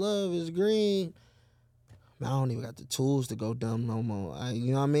 it's love, it's green. Man, I don't even got the tools to go dumb no more.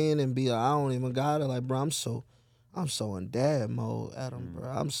 You know what I mean? And be like, I don't even got it. Like, bro, I'm so in dad mode, Adam, bro.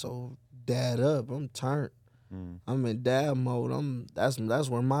 I'm so dad up. I'm turned. I'm in dad mode. That's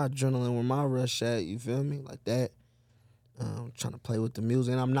where my adrenaline, where my rush at. You feel me? Like that. I'm trying to play with the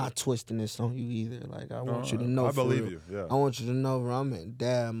music, and I'm not twisting this on you either. Like I want you to know. I believe you. Yeah. I want you to know, bro. I'm in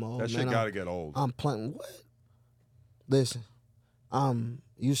dad mode. That shit gotta get old. I'm playing. What? Listen,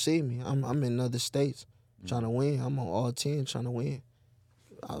 you see me. I'm in other states trying to win. I'm on all 10 trying to win.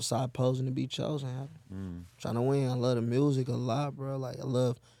 Outside posing to be chosen. Trying to win. I love the music a lot, bro. Like I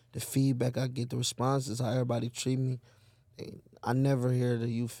love the feedback I get, the responses, how everybody treat me. I never hear the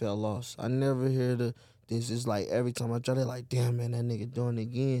you felt lost. I never hear this is like every time I try to like, damn man, that nigga doing it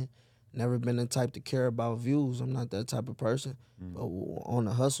again. Never been the type to care about views. I'm not that type of person. But on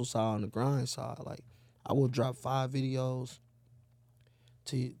the hustle side, on the grind side, like I will drop 5 videos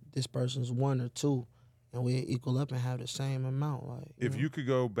to this person's 1 or 2. And we equal up and have the same amount. Like, if you could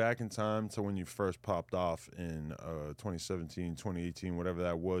go back in time to when you first popped off in 2017, 2018, whatever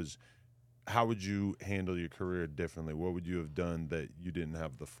that was, how would you handle your career differently? What would you have done that you didn't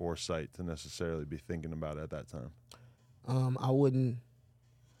have the foresight to necessarily be thinking about at that time? I would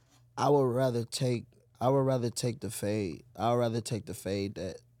rather take the fade. I would rather take the fade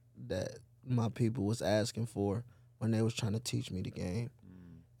that my people was asking for when they was trying to teach me the game.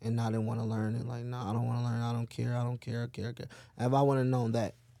 And I didn't want to learn it. Like, I don't want to learn. I don't care. If I would have known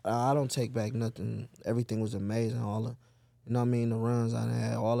that, I don't take back nothing. Everything was amazing. All the, you know what I mean, the runs I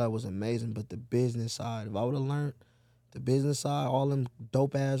had, all that was amazing. But the business side, if I would have learned the business side, all them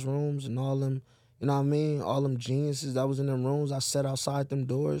dope-ass rooms and all them, you know what I mean, all them geniuses that was in them rooms, I sat outside them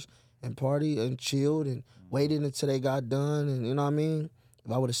doors and partied and chilled and waited until they got done. And, you know what I mean?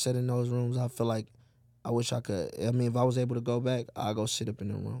 If I would have sat in those rooms, I feel like I wish I could. I mean, if I was able to go back, I'd go sit up in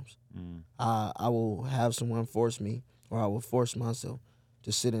them rooms. I will have someone force me, or I will force myself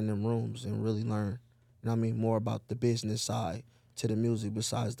to sit in them rooms and really learn, you know what I mean, more about the business side to the music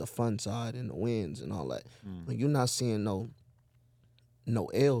besides the fun side and the wins and all that. Like, you're not seeing no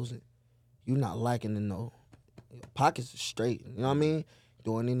L's. You're not lacking in no pockets are straight. You know what I mean?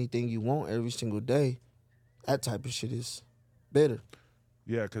 Doing anything you want every single day. That type of shit is better.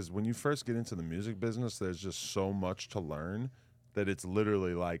 Yeah, because when you first get into the music business, there's just so much to learn that it's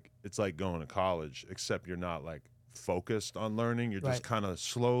literally like, it's like going to college, except you're not like focused on learning. You're just kind of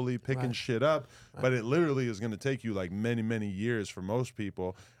slowly picking shit up. But it literally is going to take you like many, many years for most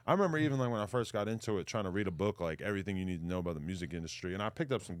people. I remember even like when I first got into it, trying to read a book, like everything you need to know about the music industry. And I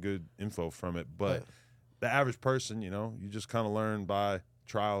picked up some good info from it. But the average person, you know, you just kind of learn by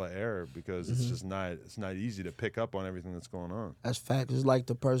trial and error because it's just not easy to pick up on everything that's going on. That's fact. It's like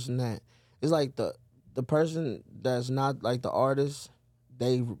the person that it's like the person that's not like the artist,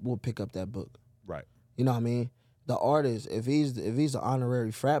 they will pick up that book. Right. You know what I mean? The artist, if he's an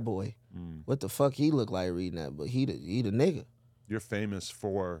honorary frat boy, what the fuck he look like reading that book? He the nigga. You're famous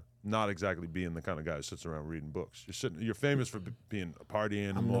for not exactly being the kind of guy who sits around reading books. You're famous for being a party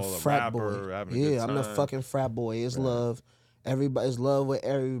animal, a rapper, boy. having a good time. I'm the fucking frat boy. It's love. Everybody's love with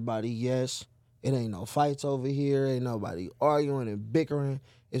everybody. Yes, it ain't no fights over here. Ain't nobody arguing and bickering.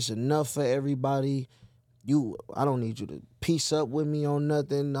 It's enough for everybody. I don't need you to piece up with me on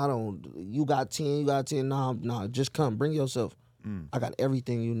nothing. You got 10. Nah, just come. Bring yourself. I got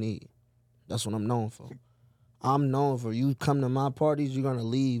everything you need. That's what I'm known for. I'm known for you come to my parties, you're going to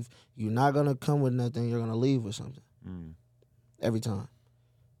leave. You're not going to come with nothing. You're going to leave with something. Every time.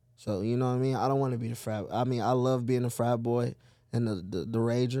 So, you know what I mean? I don't want to be the frat. I mean, I love being a frat boy and the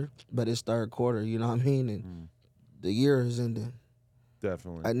rager, but it's third quarter, you know what I mean? And the year is ending.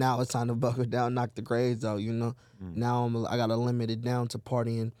 Definitely. Now it's time to buckle down, knock the grades out, you know? Now I got to limit it down to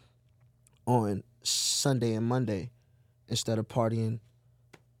partying on Sunday and Monday instead of partying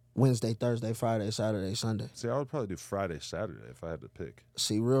Wednesday, Thursday, Friday, Saturday, Sunday. See, I would probably do Friday, Saturday if I had to pick.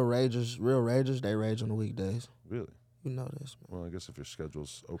 See, real ragers, they rage on the weekdays. Really? You know this, man. Well, I guess if your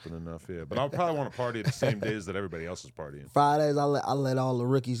schedule's open enough, yeah. But I'll probably want to party the same days that everybody else is partying. Fridays, I let all the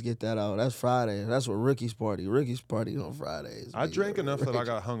rookies get that out. That's Friday. That's what rookies party. Rookies party on Fridays. I drank enough that I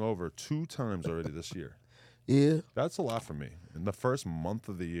got hungover 2 times already this year. Yeah. That's a lot for me. In the first month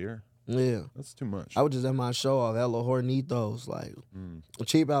of the year, yeah, that's too much. I was just at my show off hella Hornitos, like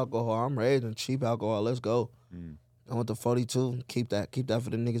cheap alcohol. I'm raging cheap alcohol. Let's go. I want the 42. Keep that for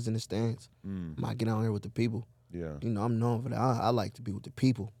the niggas in the stands. Might get out here with the people. Yeah. You know, I'm known for that. I like to be with the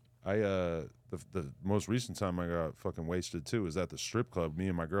people. The most recent time I got fucking wasted too is at the strip club. Me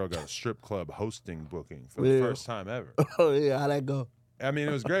and my girl got a strip club hosting booking for the first time ever. Oh yeah, how'd that go? I mean,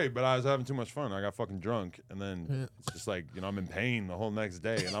 it was great, but I was having too much fun. I got fucking drunk, and then it's just like, you know, I'm in pain the whole next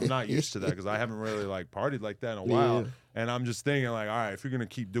day, and I'm not used to that because I haven't really like partied like that in a while. And I'm just thinking like, all right, if you're gonna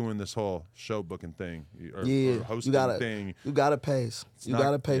keep doing this whole show booking thing or hosting thing, you gotta pace. You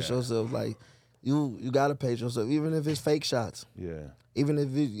gotta pace yourself. Like you gotta pace yourself, even if it's fake shots. Yeah. Even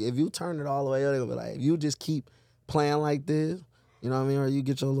if you turn it all the way up, they'll be like, if you just keep playing like this, you know what I mean, or you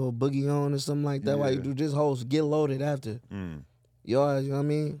get your little boogie on or something like that. While you do just host, get loaded after. You know what I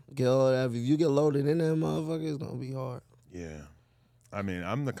mean? Get loaded. If you get loaded in that motherfucker, it's gonna be hard. Yeah. I mean,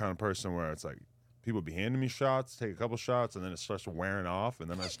 I'm the kind of person where it's like people be handing me shots, take a couple shots, and then it starts wearing off,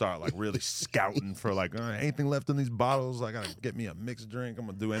 and then I start like really scouting for like anything left in these bottles. I gotta get me a mixed drink. I'm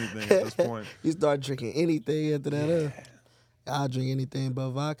gonna do anything at this point. You start drinking anything after that. I'll drink anything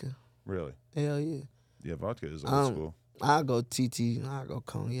but vodka. Really? Hell yeah. Yeah, vodka is old school. I'll go TT. I'll go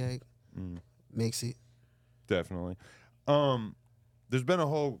cognac. Mix it. Definitely. There's been a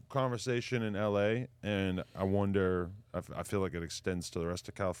whole conversation in LA, and I wonder, I feel like it extends to the rest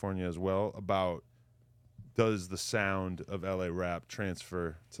of California as well, about does the sound of LA rap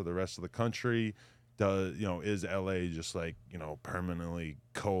transfer to the rest of the country? Is LA just like, permanently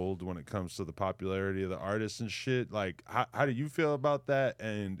cold when it comes to the popularity of the artists and shit? Like, how do you feel about that?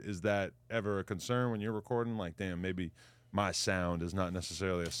 And is that ever a concern when you're recording? Like, damn, maybe my sound is not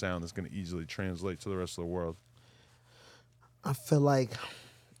necessarily a sound that's going to easily translate to the rest of the world. I feel like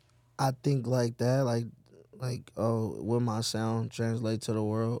I think like that, will my sound translate to the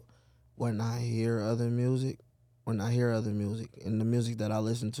world when I hear other music? When I hear other music and the music that I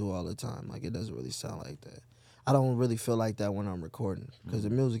listen to all the time, like it doesn't really sound like that. I don't really feel like that when I'm recording because the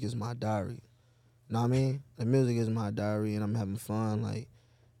music is my diary. You know what I mean? The music is my diary and I'm having fun,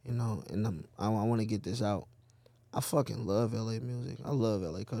 and I want to get this out. I fucking love LA music. I love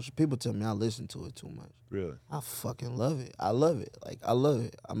LA culture. People tell me I listen to it too much. Really? I fucking love it. I love it. I love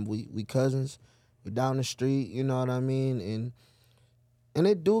it. We cousins. We down the street, you know what I mean? And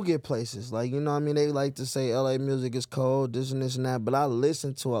it do get places. Like, you know what I mean? They like to say LA music is cold, this and that. But I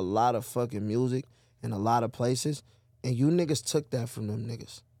listen to a lot of fucking music in a lot of places. And you niggas took that from them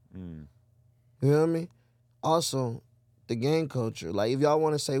niggas. You know what I mean? Also, the gang culture. Like, if y'all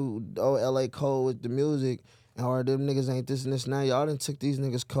want to say, LA cold with the music, or them niggas ain't this and this now, y'all done took these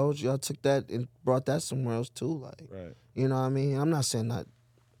niggas culture. Y'all took that and brought that somewhere else too. Like, right. You know what I mean? I'm not saying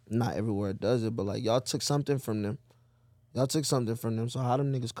not everywhere it does it, but like y'all took something from them. So how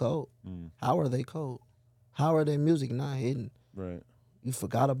them niggas cold? How are they cold? How are their music not hidden? Right. You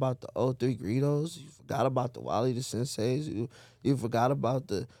forgot about the 03 Gritos. You forgot about the Wally the Senseis. You forgot about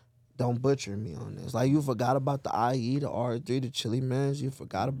the, don't butcher me on this. Like, you forgot about the IE, the R3, the Chili Mans. You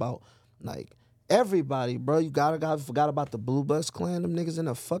forgot about, like, Everybody, bro. You forgot about the Blue Bus Clan. Them niggas in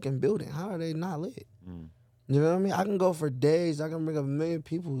the fucking building. How are they not lit? You know what I mean? I can go for days. I can bring up a million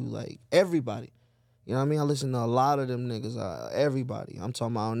people. Like everybody. You know what I mean? I listen to a lot of them niggas. Everybody. I'm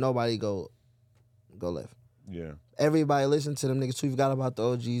talking about nobody go left. Yeah. Everybody listen to them niggas too. You forgot about the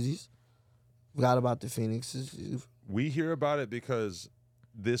OGs. Forgot about the Phoenixes. We hear about it because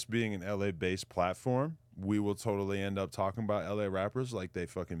this being an LA-based platform, we will totally end up talking about LA rappers like they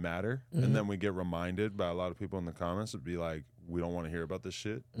fucking matter. And then we get reminded by a lot of people in the comments to be like, we don't want to hear about this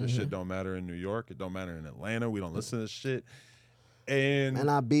shit. This shit don't matter in New York. It don't matter in Atlanta. We don't listen to this shit. And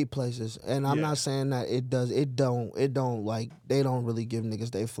I be places. And I'm not saying that it does. It don't like, they don't really give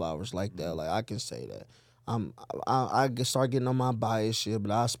niggas their flowers like that. Like, I can say that. I start getting on my bias shit,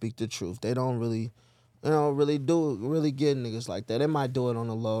 but I speak the truth. They don't really, really get niggas like that. They might do it on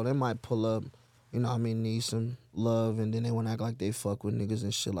the low. They might pull up, need some love, and then they want to act like they fuck with niggas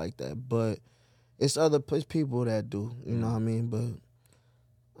and shit like that. But it's people that do, you know what I mean?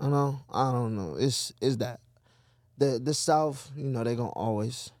 But I don't know. It's that. The South, they gonna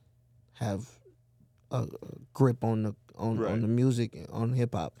always have a grip on the music and on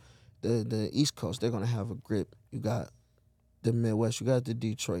hip hop. The East Coast, they're gonna have a grip. You got the Midwest, you got the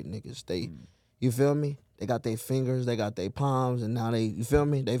Detroit niggas. You feel me? They got their fingers, they got their palms, and now you feel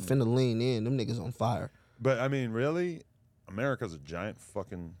me? They finna lean in. Them niggas on fire. But I mean, really, America's a giant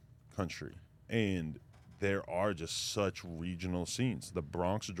fucking country, and there are just such regional scenes. The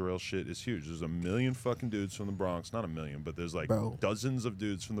Bronx drill shit is huge. There's a million fucking dudes from the Bronx. Not a million, but there's like dozens of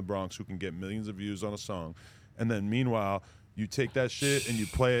dudes from the Bronx who can get millions of views on a song. And then meanwhile, you take that shit and you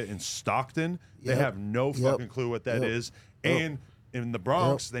play it in Stockton. They have no fucking clue what that is. And in the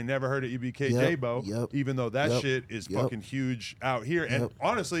Bronx, they never heard of EBK J-Bo, even though that shit is fucking huge out here. And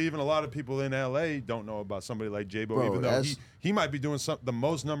honestly, even a lot of people in LA don't know about somebody like J-Bo, even though he might be doing the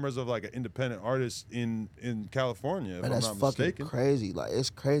most numbers of like an independent artist in California, if I'm not mistaken. That's fucking crazy. Like, it's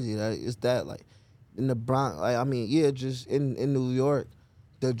crazy. It's that, like, in the Bronx, like, I mean, just in New York,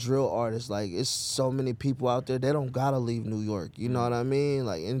 the drill artists, like, it's so many people out there, they don't gotta leave New York. You know what I mean?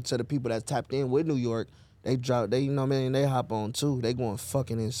 Like, and to the people that's tapped in with New York, they hop on too. They going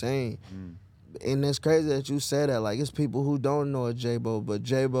fucking insane. And it's crazy that you say that. Like, it's people who don't know a J-Bo, but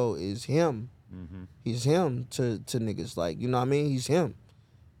J-Bo is him. He's him to niggas. Like, you know what I mean? He's him.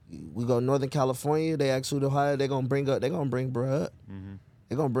 We go Northern California, they ask who to hire, they gonna bring bruh up.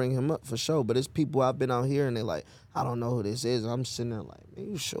 They gonna bring him up for sure. But it's people I've been out here and they like, I don't know who this is. And I'm sitting there like,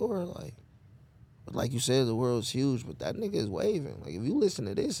 man, you sure? Like you said, the world's huge, but that nigga is waving. Like, if you listen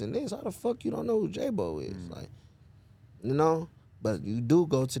to this and this, how the fuck you don't know who J-Bo is? Like, But you do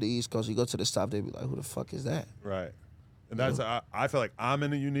go to the East Coast, you go to the South, they be like, who the fuck is that? Right. And that's, I feel like I'm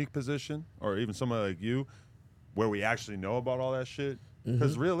in a unique position, or even somebody like you, where we actually know about all that shit.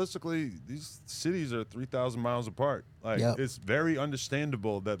 Because realistically, these cities are 3,000 miles apart. Like, it's very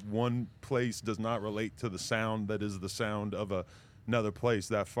understandable that one place does not relate to the sound that is the sound of another place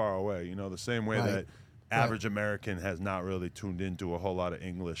that far away. The same way that average American has not really tuned into a whole lot of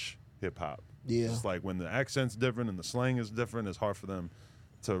English hip hop. Yeah. It's like when the accent's different and the slang is different, it's hard for them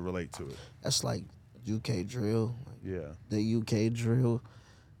to relate to it. That's like UK drill. The UK drill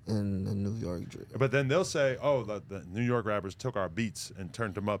and the New York drill. But then they'll say, oh, the New York rappers took our beats and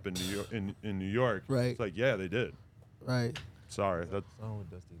turned them up in New York. In New York. Right. It's like, yeah, they did. Right. Sorry. That's a song with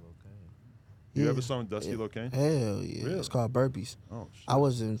Dusty Locane. You have a song with Dusty Locane? Hell yeah. Really? It's called Burpees. Oh, shit. I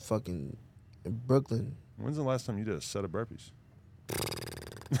was in Brooklyn. When's the last time you did a set of burpees?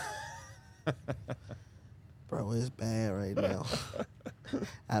 Bro, it's bad right now.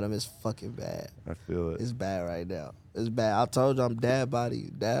 Adam, it's fucking bad. I feel it. It's bad right now. It's bad. I told you I'm dad body,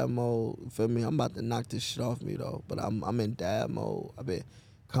 dad mode. You feel me? I'm about to knock this shit off me though. But I'm in dad mode. I've been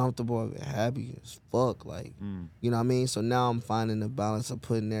comfortable. I've been happy as fuck. Like, you know what I mean? So now I'm finding the balance of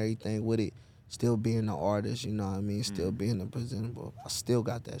putting everything with it. Still being the artist, you know what I mean? Still being the presentable. I still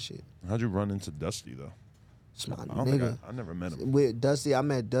got that shit. How'd you run into Dusty though? It's my I nigga. I never met him. With Dusty, I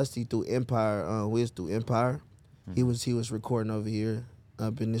met Dusty through Empire. We was through Empire. He was recording over here,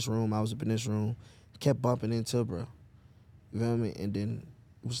 up in this room. I was up in this room. Kept bumping into bro. You feel me? And then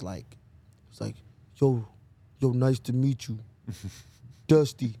it was like, yo, nice to meet you,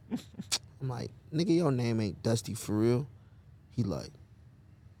 Dusty. I'm like, nigga, your name ain't Dusty for real. He like,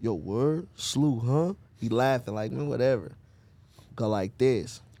 yo, word? Slew, huh? He laughing like, man, whatever. Go like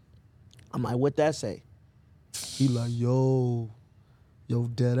this. I'm like, what that say? He like, yo,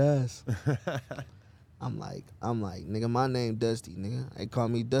 dead ass. I'm like, nigga, my name Dusty, nigga. They call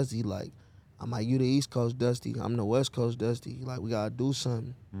me Dusty. He like, I'm like, you the East Coast Dusty. I'm the West Coast Dusty. He like, we gotta do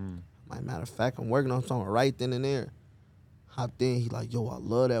something. I'm like, matter of fact, I'm working on something right then and there. Hopped in, he like, yo, I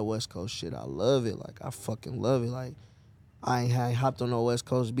love that West Coast shit. I love it. Like, I fucking love it. Like, I ain't hopped on no West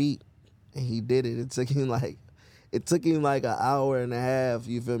Coast beat. And he did it. It took him like an hour and a half,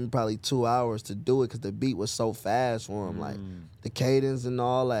 you feel me, probably 2 hours to do it because the beat was so fast for him. Like, the cadence and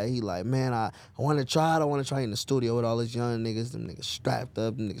all that. He like, man, I want to try it. I want to try it in the studio with all these young niggas. Them niggas strapped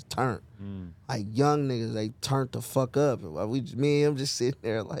up. Them niggas turned. Like, young niggas, they turned the fuck up. And me and him just sitting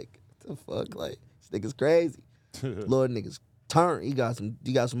there like, what the fuck? Like, this nigga's crazy. Lord niggas turned. He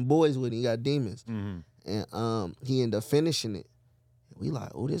got some boys with him. He got demons. And he ended up finishing it. We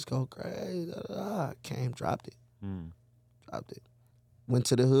like, oh, this go crazy. Came, dropped it. Dropped it. Went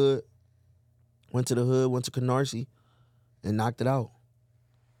to the hood, went to Canarsie, and knocked it out.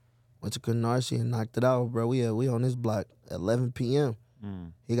 Went to Canarsie and knocked it out, bro. We on this block at 11 p.m.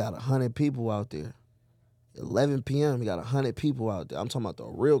 He got 100 people out there. 11 p.m. He got 100 people out there. I'm talking about the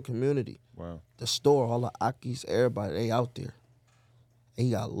real community. Wow. The store, all the Akis, everybody, they out there. And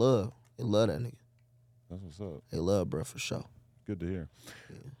he got love. They love that nigga. That's what's up. They love, bro, for sure. Good to hear.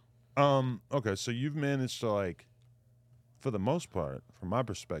 Yeah. Okay, so you've managed to, like, for the most part, from my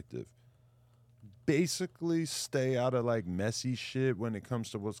perspective, basically stay out of, like, messy shit when it comes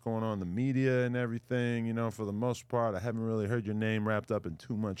to what's going on in the media and everything. You know, for the most part, I haven't really heard your name wrapped up in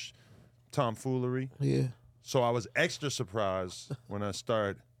too much tomfoolery. Yeah. So I was extra surprised when I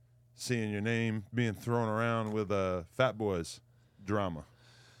started seeing your name being thrown around with Fatboy's drama.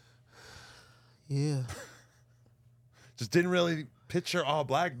 Yeah. Just didn't really picture All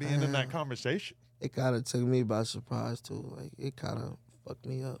Black being in that conversation. It kind of took me by surprise, too. Like, it kind of fucked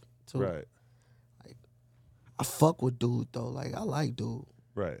me up, too. Right. Like, I fuck with dude, though. Like, I like dude.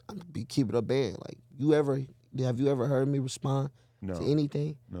 Right. I be keeping it bad. Like, have you ever heard me respond to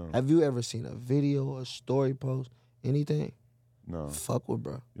anything? No. Have you ever seen a video, a story post, anything? No. Fuck with,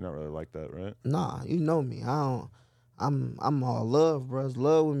 bro. You're not really like that, right? Nah, you know me. I'm all love, bro. It's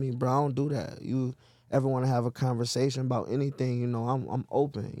love with me, bro. I don't do that. You ever want to have a conversation about anything, you know, I'm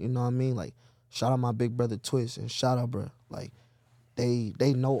open. You know what I mean? Like, shout out my big brother Twist and shout out, bro. Like, they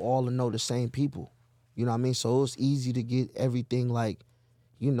know the same people. You know what I mean? So it was easy to get everything, like,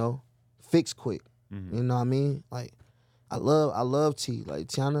 you know, fixed quick. You know what I mean? Like, I love T. Like,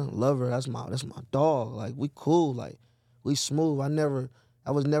 Tiana, love her. That's my dog. Like, we cool. Like, we smooth.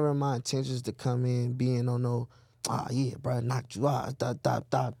 I was never in my intentions to come in being on no, yeah, bro, knocked you out,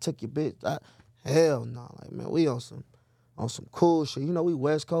 took your bitch. Hell no. Like, man, we on some cool shit. You know, we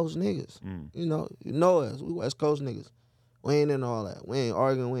West Coast niggas. You know us. We West Coast niggas. We ain't in all that. We ain't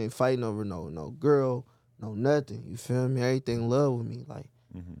arguing. We ain't fighting over no girl, no nothing. You feel me? Everything love with me. Like,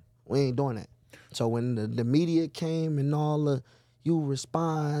 we ain't doing that. So when the media came and all the, you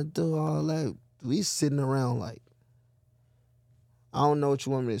respond to all that, we sitting around like, I don't know what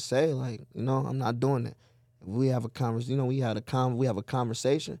you want me to say. Like, you know, I'm not doing that. If we have a conversation, you know, we have a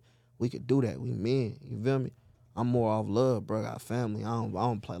conversation, we could do that. We men, you feel me? I'm more off love, bro. I got family. I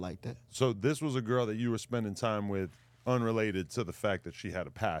don't play like that. So this was a girl that you were spending time with unrelated to the fact that she had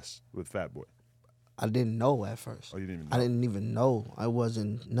a past with Fatboy. I didn't know at first. Oh, you didn't even know? I didn't even know. I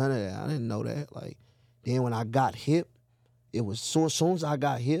wasn't none of that. I didn't know that. Like, then when I got hip, it was soon as I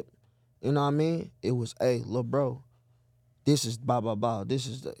got hip, you know what I mean? It was, hey, little bro, this is blah, blah, blah. This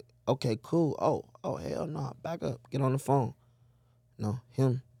is the, okay, cool. Oh, hell no. Back up. Get on the phone. No,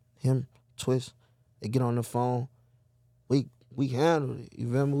 him, Twist. They get on the phone. We handled it.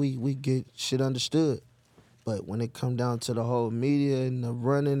 You feel me? We get shit understood. But when it come down to the whole media and the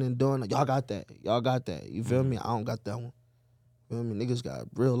running and doing, y'all got that. You feel me? I don't got that one. You feel me? Niggas got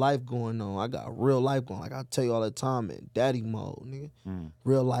real life going on. I got real life going on. Like I tell you all the time, in daddy mode, nigga.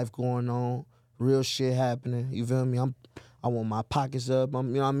 Real life going on. Real shit happening. You feel me? I want my pockets up. You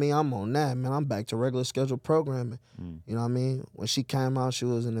know what I mean? I'm on that, man. I'm back to regular scheduled programming. You know what I mean? When she came out, she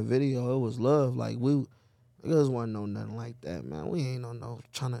was in the video. It was love. Like, niggas wasn't know nothing like that, man. We ain't no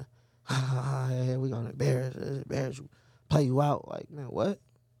trying to, we gonna embarrass you, play you out. Like, man, what?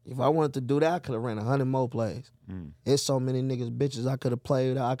 If I wanted to do that, I could have ran 100 more plays. There's so many bitches I could have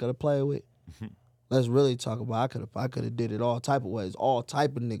played with. Let's really talk about I could have did it all type of ways, all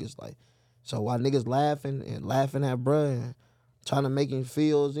type of niggas. Like, so while niggas laughing at bruh and trying to make him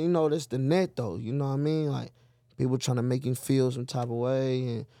feel, you know, that's the net though. You know what I mean? Like, people trying to make him feel some type of way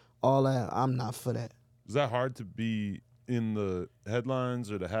and all that. I'm not for that. Is that hard to be in the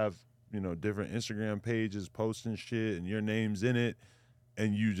headlines or to have, you know, different Instagram pages posting shit and your name's in it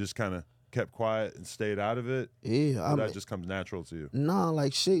and you just kind of kept quiet and stayed out of it? Yeah. That just comes natural to you? Nah,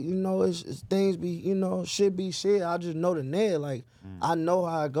 like shit, you know, it's things be, you know, shit be shit. I just know the net. Like, I know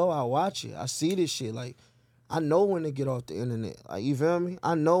how I go. I watch it. I see this shit. Like, I know when to get off the internet. Like, you feel me?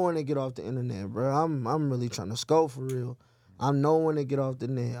 I know when to get off the internet, bro. I'm really trying to scope for real. I know when to get off the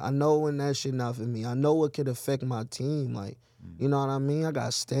net. I know when that shit not for me. I know what could affect my team. Like, you know what I mean? I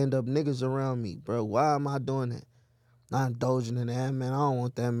got stand-up niggas around me, bro. Why am I doing that? Not indulging in that, man. I don't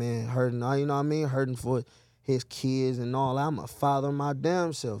want that man hurting. You know what I mean? Hurting for his kids and all that. I'm a father of my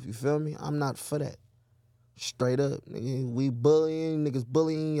damn self. You feel me? I'm not for that. Straight up. Nigga, we bullying. Niggas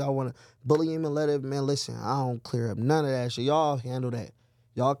bullying. Y'all want to bully him and let it, man, listen, I don't clear up none of that shit. Y'all handle that.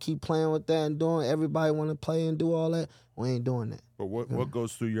 Y'all keep playing with that and doing, everybody want to play and do all that. We ain't doing that. But what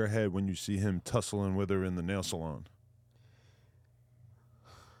goes through your head when you see him tussling with her in the nail salon?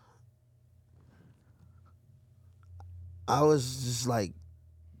 I was just like,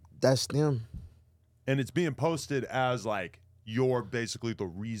 that's them. And it's being posted as like you're basically the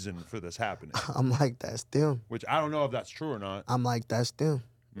reason for this happening. I'm like, that's them. Which I don't know if that's true or not. I'm like, that's them.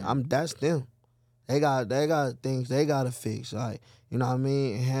 That's them. They got things they gotta fix. Like, you know what I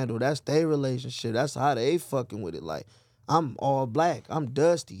mean? And handle. That's their relationship. That's how they fucking with it. Like, I'm all black. I'm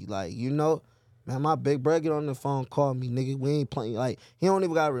dusty. Like, you know, man, my big brother get on the phone, call me, nigga. We ain't playing. Like, he don't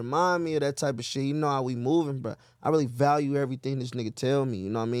even gotta remind me of that type of shit. You know how we moving, bro. I really value everything this nigga tell me. You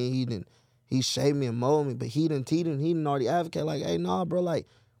know what I mean? He shaped me and molded me, but he didn't already advocate like, hey, nah, bro, like,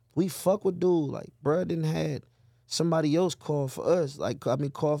 we fuck with dude. Like, bro didn't had somebody else call for us. Like,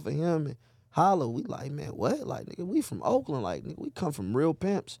 call for him and holler. We like, man, what? Like, nigga, we from Oakland. Like, nigga, we come from real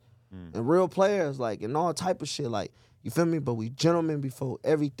pimps and real players, like, and all type of shit. Like, you feel me? But we gentlemen before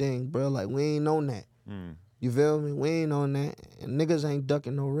everything, bro. Like, we ain't on that. You feel me? We ain't on that. And niggas ain't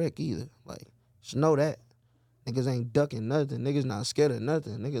ducking no wreck either. Like, just know that. Niggas ain't ducking nothing. Niggas not scared of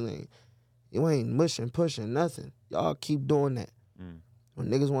nothing. You ain't mushing, pushing, nothing. Y'all keep doing that. When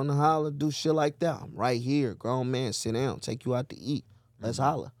niggas want to holler, do shit like that, I'm right here. Grown man, sit down. Take you out to eat. Let's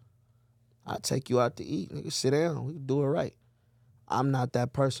holler. I'll take you out to eat. Nigga, sit down. We can do it right. I'm not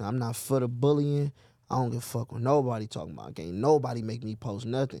that person. I'm not for the bullying. I don't give a fuck what nobody talking about. Can't nobody make me post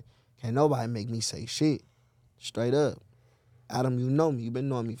nothing. Can't nobody make me say shit. Straight up. Adam, you know me. You been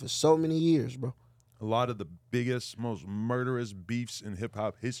knowing me for so many years, bro. A lot of the biggest, most murderous beefs in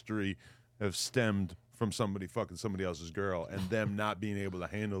hip-hop history have stemmed from somebody fucking somebody else's girl and them not being able to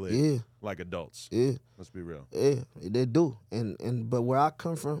handle it like adults. Yeah. Let's be real. Yeah, they do. But where I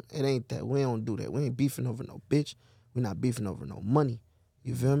come from, it ain't that. We don't do that. We ain't beefing over no bitch. We not beefing over no money.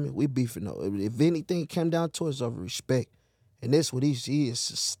 You feel me? We beefing over, if anything came down to us, over respect. And this what he is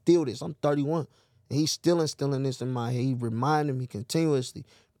still this. I'm 31. And he's still instilling this in my head. He reminding me continuously,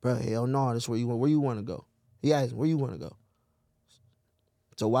 bro, hell no, this where you want to go. He asked, where you want to go?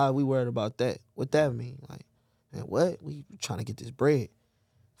 So why are we worried about that? What that mean? Like, man, what? We trying to get this bread.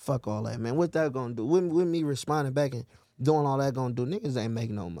 Fuck all that, man. What that gonna do? With me responding back and doing all that gonna do? Niggas ain't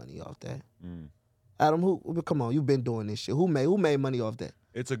making no money off that. Adam, come on, you been doing this shit. Who made money off that?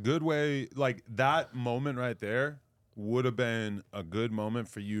 It's a good way, like that moment right there would have been a good moment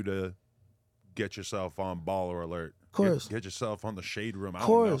for you to get yourself on Baller Alert. Of course. Get yourself on the Shade Room. Of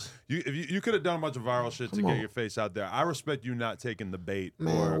course. You could have done a bunch of viral shit to get your face out there. I respect you not taking the bait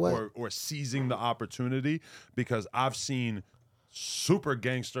or seizing the opportunity, because I've seen super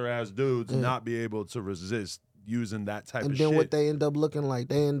gangster ass dudes not be able to resist using that type of shit. And then what they end up looking like,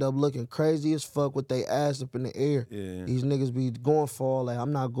 they end up looking crazy as fuck with their ass up in the air. Yeah. These niggas be going for all that.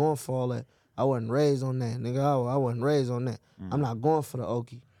 I'm not going for all that. I wasn't raised on that, nigga. I wasn't raised on that. I'm not going for the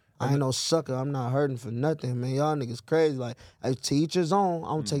okie. I ain't no sucker. I'm not hurting for nothing, man. Y'all niggas crazy. Like, to each his own. I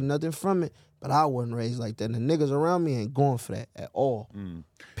don't take nothing from it, but I wasn't raised like that. And the niggas around me ain't going for that at all.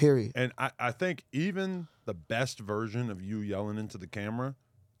 Period. And I think even the best version of you yelling into the camera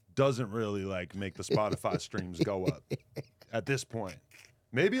doesn't really like make the Spotify streams go up at this point.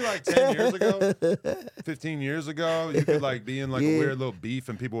 Maybe like 10 years ago, 15 years ago, you could like be in like a weird little beef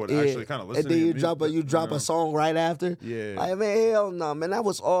and people would actually kind of listen to you. And then you drop a song right after. Yeah. Like, man, hell no, man. That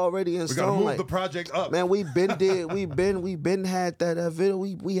was already in we song. gotta move like, the project up. Man, we been had that video.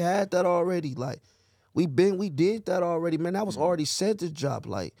 We had that already. Like, we did that already, man. That was already set to drop.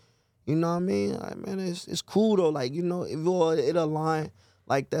 Like, you know what I mean? Like, man, it's cool though. Like, you know, if it align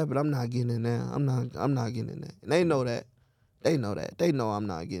like that, but I'm not getting in there. I'm not getting in there. And they know that. They know that. They know I'm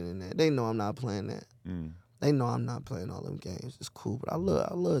not getting in that. They know I'm not playing that. They know I'm not playing all them games. It's cool, but I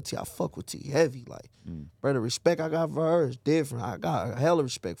love T. I fuck with T heavy. Like, bro, the respect I got for her is different. I got a hella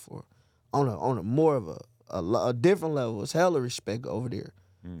respect for her. On a more of a different level. It's hella respect over there.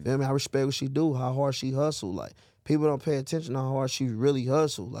 Feel me? I respect what she do, how hard she hustle. Like, people don't pay attention to how hard she really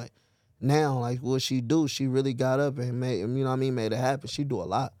hustle. Like, now, like, what she do, she really got up and made, you know what I mean, made it happen. She do a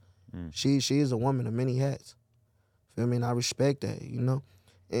lot. She is a woman of many hats. Feel me? And I respect that, you know?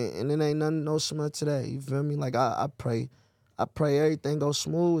 And it ain't nothing, no smut to that, you feel me? Like, I pray everything goes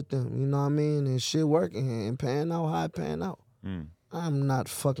smooth with them, you know what I mean? And shit working and panning out how it pan out. I'm not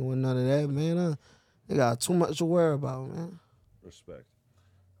fucking with none of that, man. They got too much to worry about, man. Respect.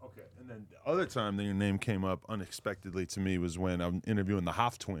 Okay, and then the other time that your name came up unexpectedly to me was when I'm interviewing the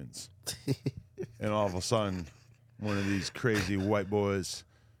Hoff twins. And all of a sudden, one of these crazy white boys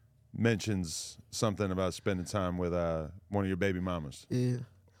mentions something about spending time with one of your baby mamas. Yeah.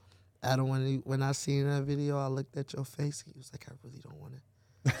 Adam, when I seen that video, I looked at your face. He was like, I really don't want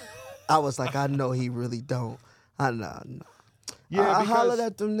it. I was like, I know he really don't. Nah. Yeah, I hollered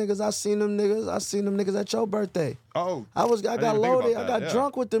at them niggas. I seen them niggas at your birthday. Oh, I got loaded. I got yeah.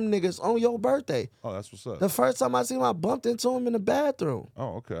 drunk with them niggas on your birthday. Oh, that's what's up. The first time I seen him, I bumped into him in the bathroom.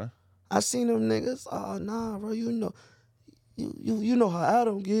 Oh, okay. I seen them niggas. Oh, nah, bro, you know how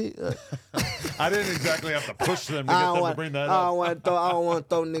Adam get. I didn't exactly have to push them to get them to bring that up. I don't want to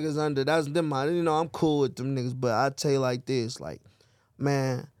throw niggas under. That's them. I'm cool with them niggas, but I tell you like this, like,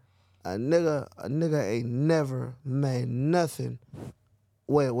 man, a nigga ain't never made nothing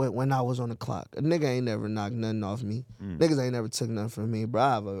when I was on the clock. A nigga ain't never knocked nothing off me. Niggas ain't never took nothing from me, bro.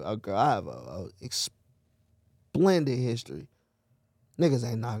 I have a splendid history. Niggas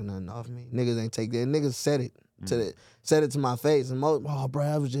ain't knocking nothing off me. Niggas ain't take that. Niggas said it to my face. And bro,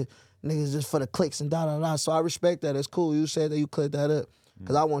 I was just niggas just for the clicks and da. So I respect that. It's cool. You said that you clicked that up.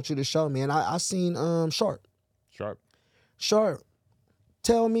 Cause I want you to show me. And I seen Sharp.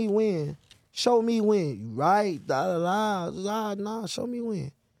 Tell me when. Show me when. You right. Nah, show me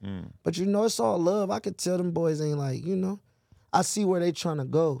when. But it's all love. I could tell them boys ain't like, I see where they trying to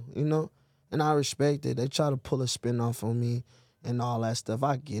go, and I respect it. They try to pull a spin off on me and all that stuff.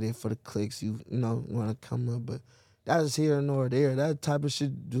 I get it for the clicks, you want to come up, but that's here nor there. That type of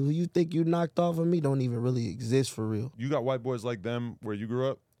shit, do you think you knocked off of me don't even really exist for real. You got white boys like them where you grew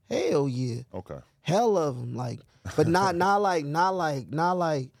up? Hell yeah. Okay. Hell of them, like, but not like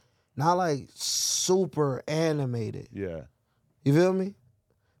super animated. Yeah. You feel me?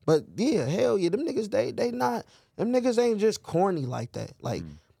 But yeah, hell yeah, them niggas, them niggas ain't just corny like that. Like,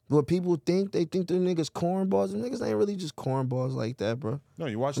 what people think, they think them niggas cornballs. Them niggas ain't really just cornballs like that, bro. No,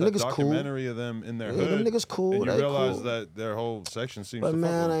 you watch them that niggas documentary of them in their hood. Them niggas cool. And you they realize cool. that their whole section seems but to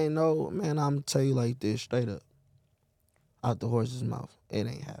man, fuck with them. I'm tell you like this, straight up. Out the horse's mouth. It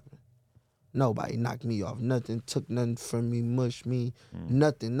ain't happening. Nobody knocked me off. Nothing took nothing from me, mushed me.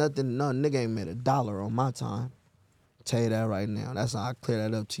 Nothing. Nigga ain't made $1 on my time. Tell you that right now. That's how I clear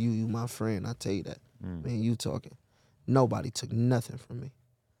that up to you. You my friend. I tell you that. Man, you talking. Nobody took nothing from me.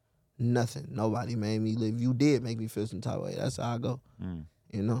 Nothing. Nobody made me live. You did make me feel some type of way. That's how I go. And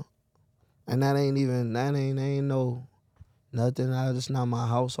that ain't no nothing. That's not my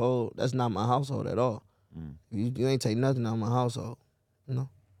household. That's not my household at all. You ain't take nothing out of my household.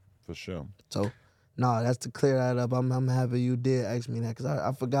 For sure. So, that's to clear that up. I'm happy you did ask me that because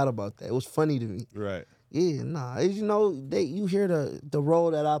I forgot about that. It was funny to me. Right. Yeah, you hear the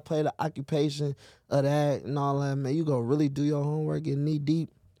role that I play, the occupation of that and all that, man. You go really do your homework, get knee deep.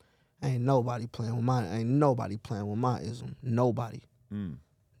 Ain't nobody playing with my ism. Nobody.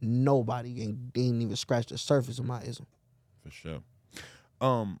 Nobody ain't even scratched the surface of my ism. For sure.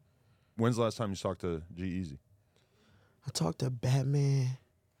 When's the last time you talked to G-Eazy? I talked to Batman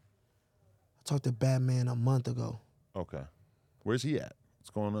a month ago. Okay. Where's he at? What's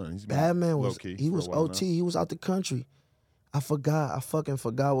going on? Batman was OT. Now. He was out the country. I fucking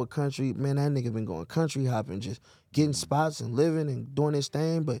forgot what country. Man, that nigga been going country hopping, just getting spots and living and doing his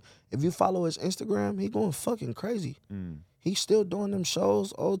thing. But if you follow his Instagram, he going fucking crazy. He's still doing them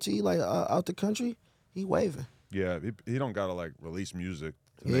shows, OT, like out the country. He waving. Yeah, he don't gotta like release music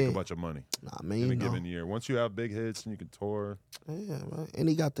to make a bunch of money. Nah, man, in a given year. Once you have big hits and you can tour. Yeah, man. And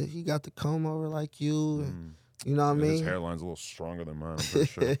he got the comb over like you. And, you know what I mean? His hairline's a little stronger than mine, I'm pretty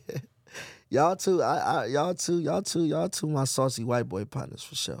sure. Y'all two, my saucy white boy partners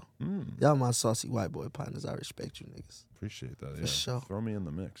for sure. Y'all my saucy white boy partners. I respect you niggas. Appreciate that. For sure. Throw me in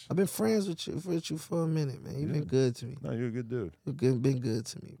the mix. I've been friends with you for a minute, man. You've been good to me. No, you're a good dude. You've been good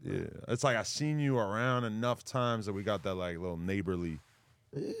to me, bro. Yeah, it's like I seen you around enough times that we got that like little neighborly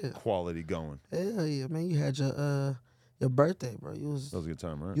quality going. Hell yeah, man. You had your birthday, bro. That was a good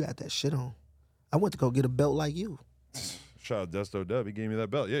time, right? You had that shit on. I went to go get a belt like you. Shout out Desto Dub. He gave me that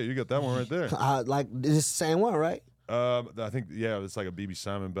belt. Yeah, you got that one right there. Like this the same one, right? I think it's like a BB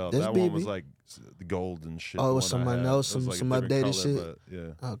Simon belt. This that BB? one was like the gold and shit. Oh, it was somebody else, some updated color, shit.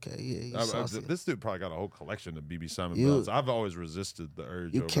 Yeah. Okay, yeah. This dude probably got a whole collection of BB Simon belts. I've always resisted the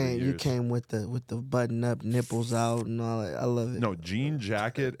urge. You came with the button up nipples out and all that. I love it. No jean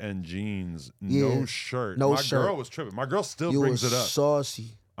jacket and jeans, no shirt. No My shirt. girl was tripping. My girl still brings it up.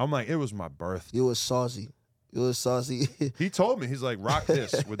 Saucy. I'm like, it was my birthday. You was saucy. He told me, he's like, rock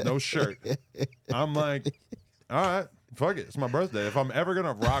this with no shirt. I'm like, all right. Fuck it, it's my birthday. If I'm ever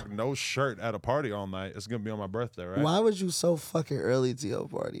gonna rock no shirt at a party all night, it's gonna be on my birthday, right? Why was you so fucking early to your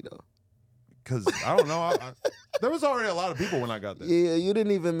party though? Because I don't know. There was already a lot of people when I got there. Yeah, you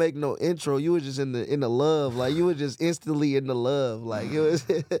didn't even make no intro. You were just in the love. Like you were just instantly in the love. Like it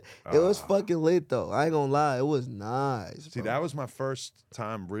was fucking lit though. I ain't gonna lie, it was nice. See, bro. that was my first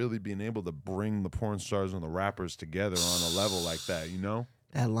time really being able to bring the porn stars and the rappers together on a level like that. You know?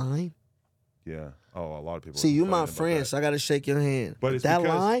 That line. Yeah. Oh, a lot of people. See, you my complaining about friend, that. so I gotta shake your hand. But it's that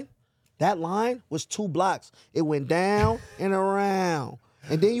because- that line was 2 blocks. It went down and around.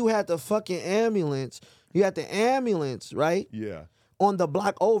 And then you had the fucking ambulance. You had the ambulance, right? Yeah. On the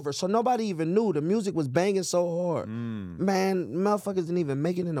block over. So nobody even knew. The music was banging so hard. Man, motherfuckers didn't even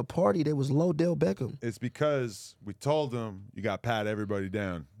make it in a party. They was Lodell Beckham. It's because we told them you got to pat everybody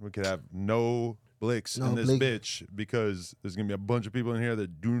down. We could have no blicks No in this blick. bitch because there's gonna be a bunch of people in here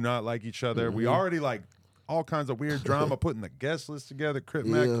that do not like each other. We already like all kinds of weird drama putting the guest list together. Crip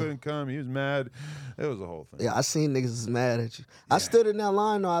Mac Yeah. couldn't come. He was mad. It was a whole thing. Yeah, I seen niggas was mad at you. I stood in that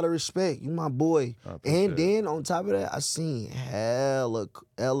line though out of respect. You my boy. I appreciate And then on top of that, I seen hella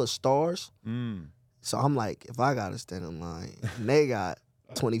stars. So I'm like, if I gotta stand in line, and they got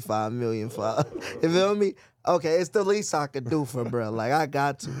 25 million for you feel me? Okay, it's the least I could do for bro. Like I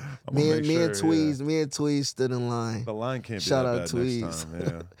got to. Me and Tweez stood in line. The line can't be Shout that out bad Tweez. next time.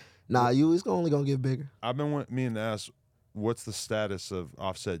 Yeah. Nah, it's only gonna get bigger. I've been meaning to ask, what's the status of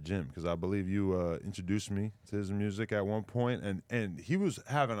Offset Jim? Because I believe you introduced me to his music at one point, and he was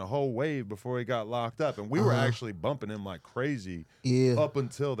having a whole wave before he got locked up, and we were actually bumping him like crazy Yeah. up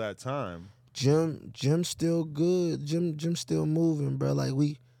until that time. Jim still good. Jim still moving, bro. Like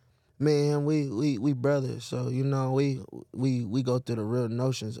we brothers. So you know we go through the real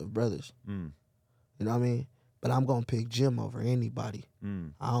notions of brothers. You know what I mean? But I'm gonna pick Jim over anybody.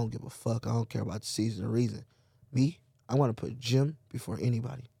 I don't give a fuck. I don't care about the season or reason. Me, I'm gonna put Jim before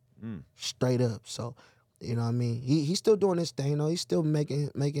anybody. Straight up. So you know what I mean? He's still doing his thing though. He's still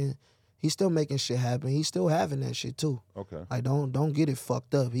making shit happen. He's still having that shit too. Okay. Like don't get it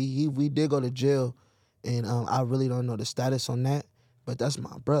fucked up. We did go to jail, and I really don't know the status on that. But that's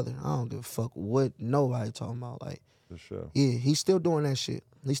my brother. I don't give a fuck what nobody talking about. Like, For sure. yeah, he's still doing that shit.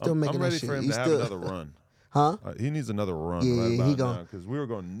 He's still making I'm ready that shit. for him He's to still, have another run. huh? He needs another run Yeah, right he about gon- now because we were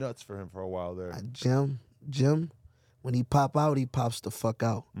going nuts for him for a while there. Jim, when he pop out, he pops the fuck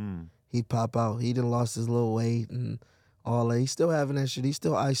out. He pop out. He done lost his little weight and all that. He's still having that shit. He's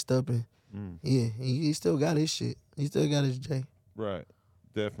still iced up and yeah, he still got his shit. He still got his J. Right.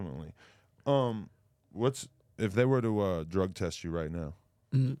 Definitely. What's if they were to drug test you right now?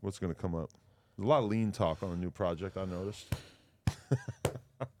 What's gonna come up? There's a lot of lean talk on the new project. I noticed.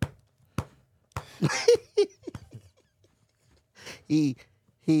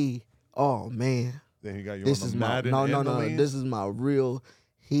 Oh man. Then he got you This on is the my Madden no. and the lean? This is my real.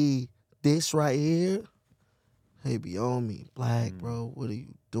 This right here. Hey, be on me, Black, bro. What are you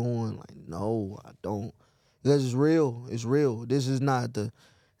doing? Like, no, I don't. Because it's real. It's real. This is not the.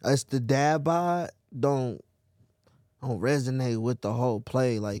 It's the dad bod. Don't resonate with the whole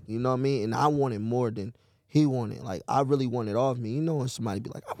play. Like, you know what I mean? And I want it more than he wanted. Like, I really want it off me. You know when somebody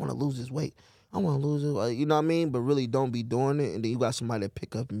be like, I want to lose this weight. I want to lose it. Like, you know what I mean? But really don't be doing it. And then you got somebody that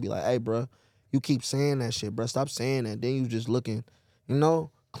pick up and be like, hey, bro, you keep saying that shit, bro. Stop saying that. Then you just looking, you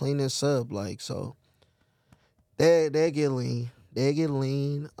know, clean this up. Like, so they get lean. They get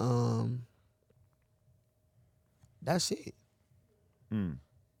lean. That's it.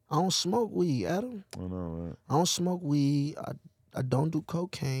 I don't smoke weed, Adam. I know, right? I don't smoke weed. I don't do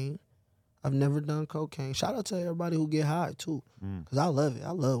cocaine. I've never done cocaine. Shout out to everybody who get high too, cause I love it.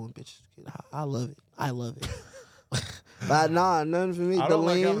 I love when bitches get high. I love it. I love it. But nah, nothing for me. I The don't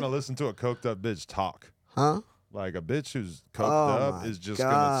like lean, having to listen to a coked up bitch talk. huh? Like a bitch who's coked Oh up my is just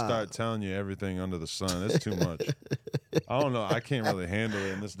God. gonna start telling you everything under the sun. It's too much. I don't know. I can't really handle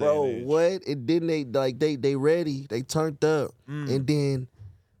it in this day Bro, and age. what? And then they ready. They turned up, and then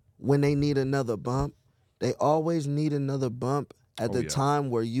when they need another bump, they always need another bump at the yeah. time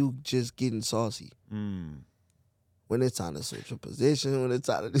where you just getting saucy. When it's time to switch a position, when it's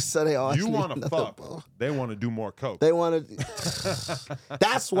time to do so, they always You need want to another fuck. bump. They want to do more coke. They want to.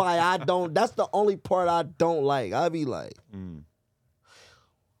 That's why I don't. That's the only part I don't like. I be like,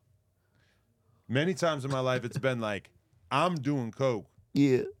 Many times in my life, it's been like, I'm doing coke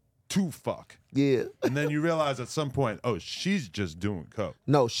yeah, to fuck. yeah. And then you realize at some point, oh, she's just doing coke.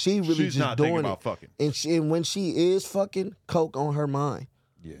 No, she really She's just not doing thinking it. about fucking. And when she is fucking, coke on her mind.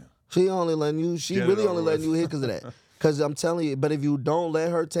 Yeah. She only letting you. She Get it really over only letting with. you hit because of that. Because I'm telling you. But if you don't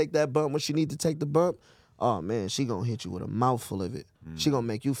let her take that bump when she need to take the bump, oh man, she gonna hit you with a mouthful of it. She gonna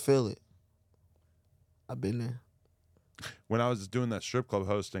make you feel it. I've been there. When I was doing that strip club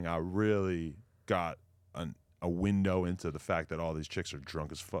hosting, I really got a window into the fact that all these chicks are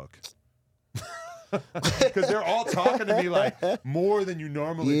drunk as fuck. Because they're all talking to me like more than you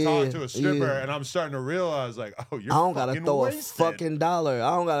normally talk to a stripper, and I'm starting to realize like, oh, you're I don't fucking gotta throw wasted. a fucking dollar.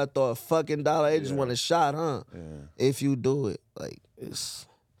 I don't gotta throw a fucking dollar. They just want a shot, huh? Yeah. If you do it, like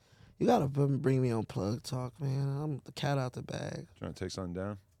you gotta bring me on Plug Talk, man. I'm the cat out the bag. Trying to take something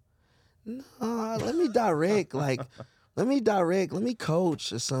down? Nah, let me direct. Like, let me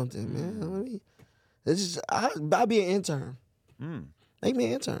coach or something, man. I'll be an intern. Make me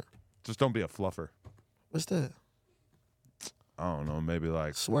an intern. Just don't be a fluffer. What's that? I don't know, maybe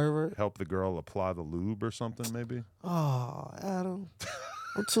like Swerver? help the girl apply the lube or something, maybe. Oh, Adam.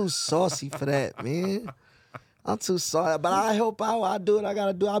 I'm too saucy for that, man. I'm too sorry, but I help out. I do what I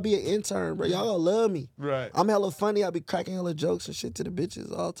gotta do. I'll be an intern, bro. Y'all gonna love me. Right. I'm hella funny. I'll be cracking hella jokes and shit to the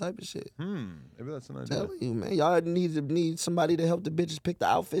bitches, all type of shit. Maybe that's an idea. Telling you, man. Y'all need somebody to help the bitches pick the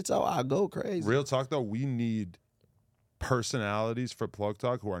outfits out. I go crazy. Real talk though, we need personalities for Plug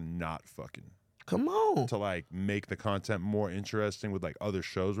Talk who are not fucking. Come on. To like make the content more interesting with like other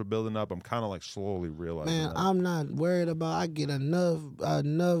shows we're building up. I'm kind of like slowly realizing Man, that. I'm not worried about. I get enough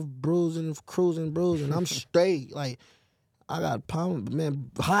bruising, bruising. I'm straight. Like I got problem.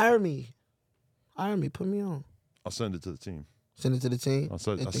 Man, hire me, put me on. I'll send it to the team. Send it to the team. I'll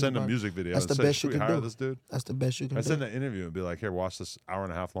send a music video. That's and the say, best you "Should we can hire do. this dude?" That's the best you can do. I send an interview and be like, "Here, watch this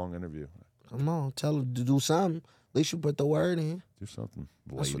hour-and-a-half long interview." Come on, tell them to do something. At least you put the word in. Do something.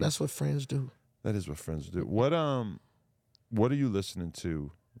 That's what friends do. That is what friends do. What are you listening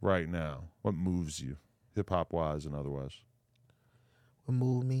to right now? What moves you, hip hop wise and otherwise? What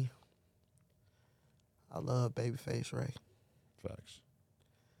moved me? I love Babyface Ray. Facts.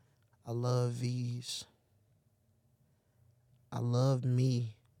 I love V's. I love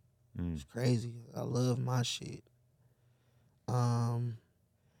me. It's crazy. I love my shit. I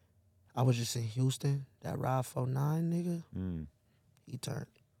was just in Houston. That Ride 49 nigga. He turned.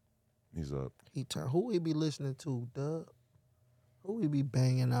 He's up. He turned. Who we be listening to, Doug? Who we be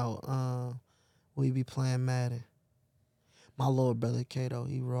banging out? We be playing Madden. My little brother Kato,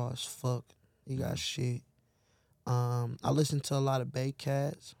 he raw as fuck. He got shit. I listen to a lot of Bay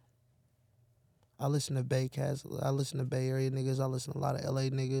Cats. I listen to Bay Cats. I listen to Bay Area niggas. I listen to a lot of LA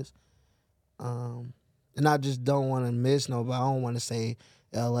niggas. And I just don't want to miss nobody. I don't want to say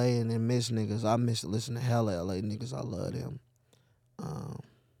LA and then miss niggas. I miss listening to hella LA niggas. I love them.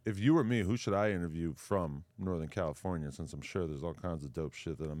 If you were me, who should I interview from Northern California? Since I'm sure there's all kinds of dope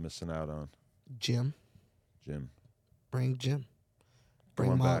shit that I'm missing out on. Jim. Bring Jim.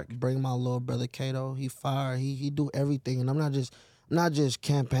 Bring my little brother Kato. He fire. He do everything, and I'm not just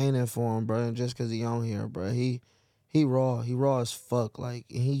campaigning for him, bro. And just cause he on here, bro. He raw. He raw as fuck. Like,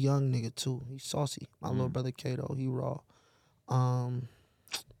 and he young nigga too. He saucy. My little brother Kato. He raw.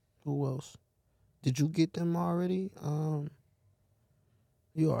 Who else? Did you get them already?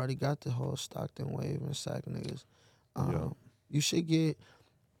 You already got the whole Stockton Wave and Sack niggas. You should get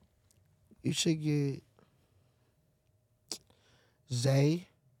Zay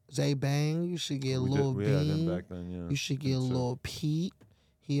Bang. You should get Lil We had him Bean. back then, yeah. You should get Lil Pete.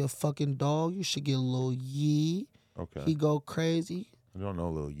 He a fucking dog. You should get Lil Yee. Okay. He go crazy. I don't know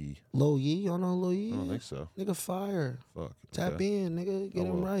Lil Yee. Lil Yee, you don't know Lil Yee? I don't think so. Nigga fire. Fuck. Tap in, nigga. Get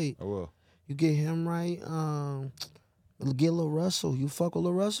him right. I will. You get him right. Get Lil Russell. You fuck with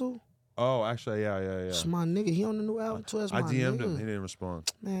Lil Russell? Oh, actually, yeah. That's my nigga. He on the new album too. That's my nigga. I DM'd him. He didn't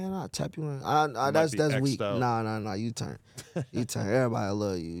respond. Man, I'll tap you in. That's weak. Nah. You turn. You turn. Everybody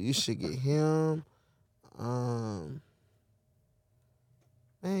love you. You should get him. Man,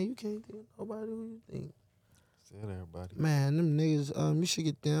 you can't think of nobody who you think. Said everybody. Man, them niggas, you should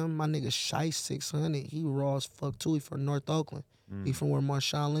get them. My nigga Shy 600. He raw as fuck too. He from North Oakland. He from where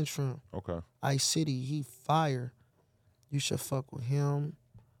Marshawn Lynch from. Okay. Ice City. He fire. You should fuck with him.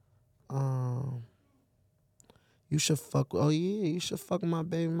 You should fuck with, you should fuck with my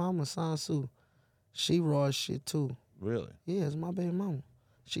baby mama, Sansu. She raw as shit too. Really? Yeah, it's my baby mama.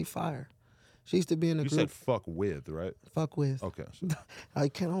 She fire. She used to be in the You group. said fuck with, right? Fuck with. Okay. So I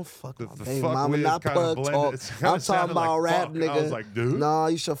don't fuck my the baby fuck mama, with not kinda Plug blended. Talk. It kinda I'm talking sounded about like rap, fuck. nigga. I was like, dude. Nah,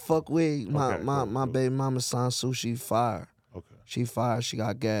 you should fuck with my Okay, cool. baby mama, Sansu. She fire. Okay. She fire. She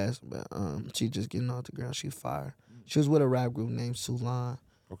got gas, but she just getting off the ground. She fire. She was with a rap group named Sulan.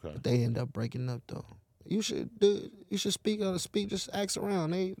 Okay. But they end up breaking up though. You should speak on the speak. Just ask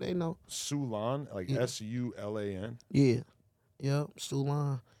around. They know. Sulan, like SULAN. Yeah. Yep.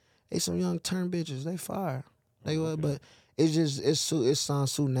 Sulan. They some young turn bitches. They fire. They but it's just it's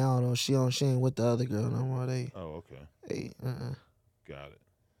Sansu now though. She ain't with the other girl no more. Oh, okay. Hey. Got it.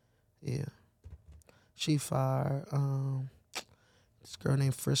 Yeah. She fire. This girl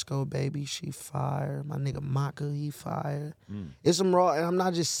named Frisco Baby, she fire. My nigga Maka, he fire. It's some raw, and I'm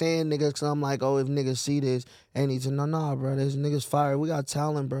not just saying niggas because I'm like, oh, if niggas see this, they need to know, nah, bro, there's niggas fire. We got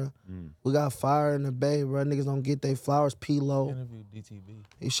talent, bro. We got fire in the Bay, bro. Niggas don't get their flowers. P-Lo. Interview DTB.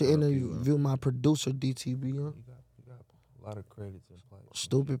 You should interview my producer, DTB, huh? You got a lot of credits in play.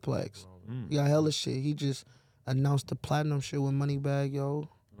 Stupid Plex. He got hella shit. He just announced the platinum shit with Moneybagg, yo.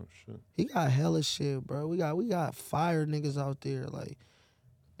 Oh shit. He got hella shit, bro. We got fire niggas out there, like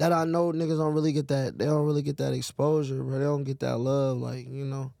that. I know niggas don't really get that. They don't really get that exposure, bro. They don't get that love, like, you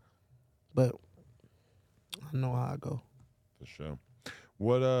know. But I know how I go. For sure.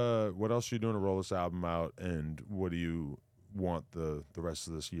 What else are you doing to roll this album out, and what do you want the rest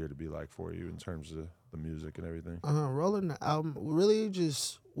of this year to be like for you in terms of the music and everything? Rolling the album, really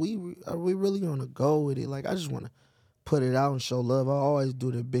just we really on a go with it. Like, I just want to put it out and show love. I always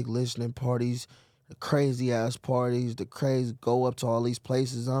do the big listening parties, the crazy ass parties, the crazy go up to all these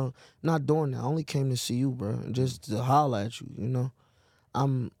places. I'm not doing that. I only came to see you, bro, and just to holler at you. You know,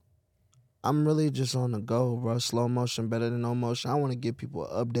 I'm really just on the go, bro. Slow motion better than no motion. I want to give people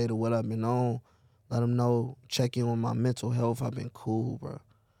an update of what I've been on. Let them know. Check in on my mental health. I've been cool, bro.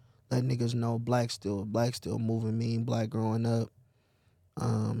 Let niggas know black still moving mean, black growing up.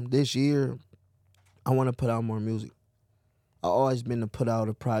 This year, I want to put out more music. I always been to put out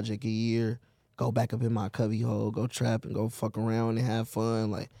a project a year, go back up in my cubby hole, go trap and go fuck around and have fun,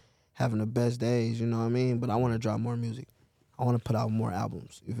 like having the best days, you know what I mean? But I want to drop more music. I want to put out more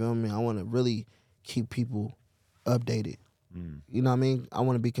albums, you feel me? I want to really keep people updated. You know what I mean? I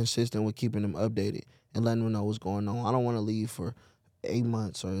want to be consistent with keeping them updated and letting them know what's going on. I don't want to leave for 8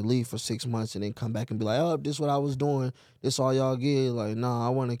 months or leave for 6 months and then come back and be like, oh, this what I was doing. This all y'all get. Like, nah, I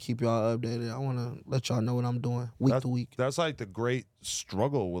want to keep y'all updated. I want to let y'all know what I'm doing week to week. That's like the great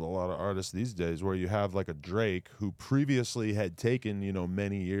struggle with a lot of artists these days, where you have like a Drake who previously had taken, you know,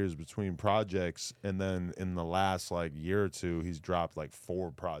 many years between projects, and then in the last like year or two, he's dropped like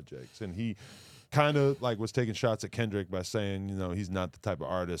 4 projects. And he kind of like was taking shots at Kendrick by saying, you know, he's not the type of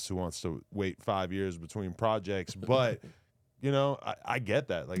artist who wants to wait 5 years between projects. But you know, I get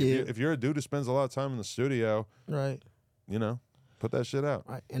that. Like, if you're a dude who spends a lot of time in the studio, right? You know, put that shit out.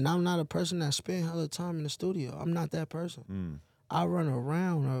 Right. And I'm not a person that spend hella time in the studio. I'm not that person. I run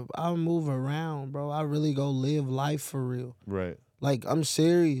around. Or I move around, bro. I really go live life for real. Right. Like, I'm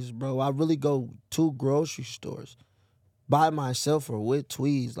serious, bro. I really go to grocery stores by myself or with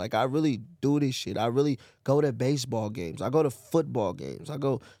tweeds. Like, I really do this shit. I really go to baseball games. I go to football games. I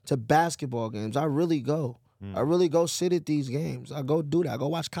go to basketball games. I really go. I really go sit at these games. I go do that. I go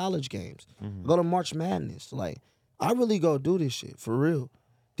watch college games. I go to March Madness. Like, I really go do this shit, for real.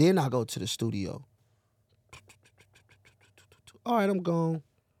 Then I go to the studio. All right, I'm gone.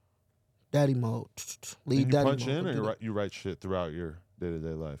 Daddy mode. Leave daddy mode. You punch in, or you write shit throughout your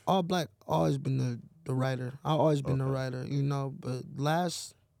day-to-day life? All Black, always been the writer. I've always been the writer, you know. But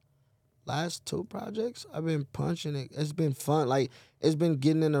last 2 projects, I've been punching it. It's been fun. Like, it's been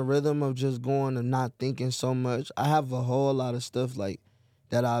getting in a rhythm of just going and not thinking so much. I have a whole lot of stuff, like,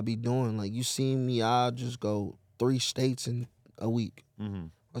 that I'll be doing. Like, you see me, I'll just go 3 states in a week.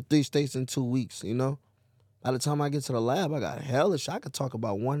 Or 3 states in 2 weeks, you know? By the time I get to the lab, I got hella shit. I could talk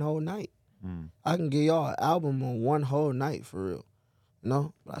about one whole night. I can give y'all an album on one whole night, for real. You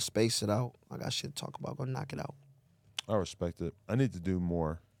know? But I space it out. I got shit to talk about. Go knock it out. I respect it. I need to do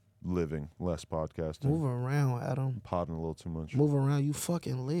more living, less podcasting. Move around, Adam. I'm podding a little too much. Move around. You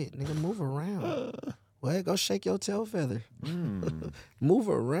fucking lit, nigga. Move around. Well, go shake your tail feather. Move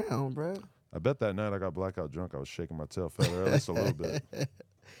around, bro. I bet that night I got blackout drunk, I was shaking my tail feather at least a little bit.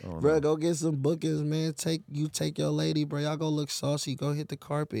 Bro, go get some bookings, man. Take your lady, bro. Y'all go look saucy. Go hit the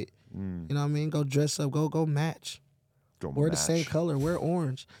carpet. You know what I mean? Go dress up. Go match. Wear the same color. Wear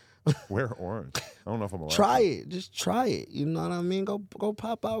orange. Wear orange. I don't know if I'm allowed. Try it. Just try it. You know what I mean? Go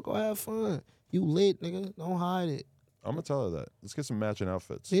pop out. Go have fun. You lit, nigga. Don't hide it. I'm going to tell her that. Let's get some matching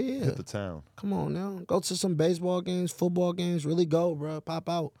outfits. Yeah. Hit the town. Come on now. Go to some baseball games, football games. Really go, bro. Pop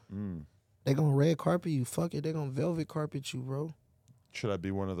out. They gonna red carpet you. Fuck it. They gonna velvet carpet you, bro. Should I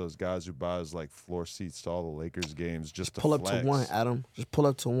be one of those guys who buys like floor seats to all the Lakers games just to pull flex? up to one, Adam. Just pull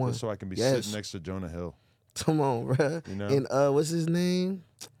up to one. Just so I can be sitting next to Jonah Hill. Come on, bro. You know? And what's his name?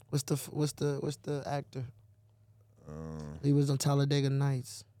 What's the actor? He was on Talladega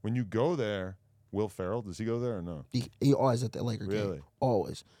Nights. When you go there, Will Ferrell, does he go there or no? He always at that Laker game. Really?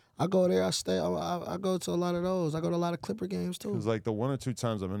 Always. I go there. I go to a lot of those. I go to a lot of Clipper games too. Because like the 1 or 2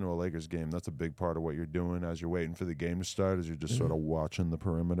 times I'm into a Lakers game, that's a big part of what you're doing as you're waiting for the game to start. Is you're just sort of watching the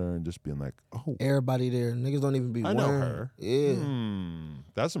perimeter and just being like, oh, Everybody there. Niggas don't even be I wearing. know her. Yeah.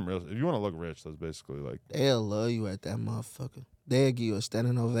 That's some real. If you want to look rich, that's basically like They'll love you at that motherfucker. They'll give you a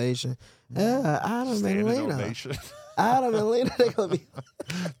standing ovation. Yeah, Adam and standing Lena. ovation. Adam and Lena, they gonna be.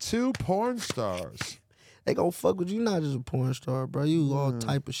 2 porn stars. They gonna fuck with you. Not just a porn star, bro. You all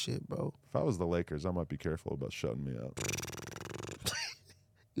type of shit, bro. If I was the Lakers, I might be careful about shutting me out.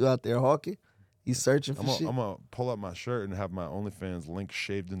 You out there hawking? You searching for shit? I'm gonna pull up my shirt and have my OnlyFans link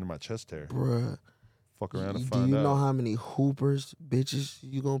shaved into my chest hair. Bruh. Fuck around and Do find you out. know how many hoopers, bitches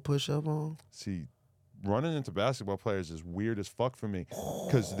you gonna push up on? See, running into basketball players is weird as fuck for me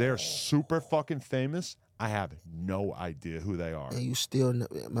because they're super fucking famous. I have no idea who they are. And you still,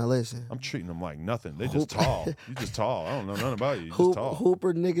 man, listen. I'm treating them like nothing. They just tall. You just tall. I don't know nothing about you. You just tall.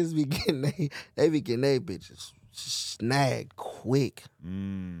 Hooper niggas be getting they be getting they bitches snagged quick.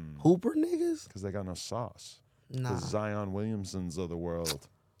 Hooper niggas? Because they got no sauce. Nah. The Zion Williamsons of the world.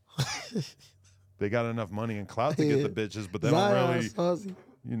 They got enough money and clout to get the bitches, but they don't really, saucy.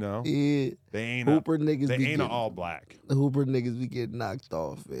 you know. Yeah. They ain't Hooper niggas They be ain't getting, an all black. The Hooper niggas be getting knocked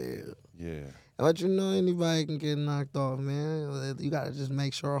off, man. Yeah. But you know anybody can get knocked off, man. You gotta just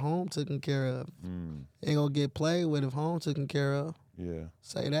make sure home taken care of. Ain't gonna get played with if home taken care of. Yeah.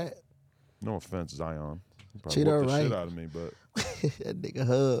 Say that. No offense, Zion. You probably Cheat her whooped the right. shit out of me, but That nigga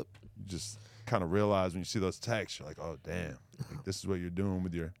hub. you just kind of realize when you see those texts, you're like, oh damn, like, this is what you're doing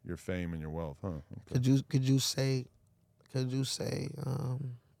with your fame and your wealth, huh? Okay. Could you say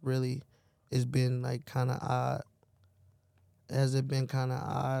really it's been like kind of odd? Has it been kind of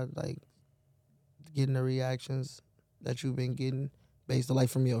odd, like getting the reactions that you've been getting based on, like,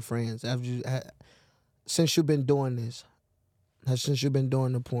 from your friends since you've been doing this? Since you've been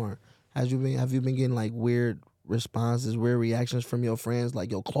doing the porn, have you been getting like weird responses, weird reactions from your friends,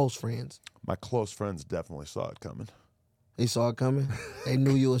 like your close friends? My close friends definitely saw it coming. They saw it coming. They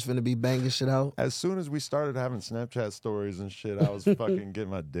knew you was finna be banging shit out. As soon as we started having Snapchat stories and shit, I was fucking getting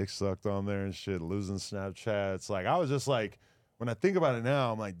my dick sucked on there and shit, losing Snapchats. Like, I was just like, when I think about it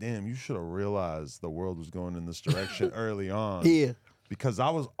now, I'm like, damn, you should have realized the world was going in this direction early on. Yeah. Because I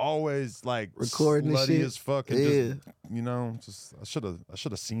was always like Recording this slutty shit. as fuck and just, you know, just I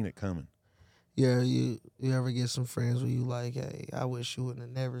should have seen it coming. Yeah, you ever get some friends where you like, hey, I wish you would have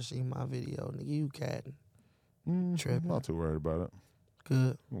never seen my video, nigga, you catting. Tripping. I'm not too worried about it.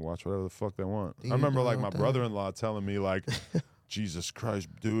 Good. Watch whatever the fuck they want. You I remember do like your my thing. brother-in-law telling me like, Jesus Christ,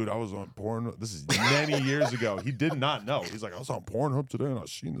 dude, I was on Pornhub. This is many years ago. He did not know. He's like, I was on Pornhub today and I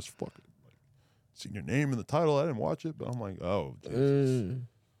seen this fucking, like, seen your name in the title. I didn't watch it, but I'm like, oh, Jesus.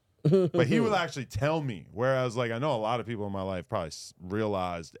 But he would actually tell me. Whereas, like, I know a lot of people in my life probably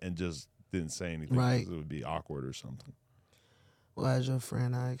realized and just didn't say anything Right. because it would be awkward or something. Well, as your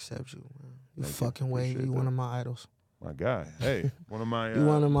friend, I accept you, man. You Thank you. fucking wavy. Appreciate You that. one of my idols. My guy. Hey, one of my You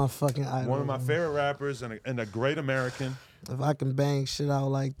one of my fucking idols. one of my man. favorite rappers and a great American. If I can bang shit out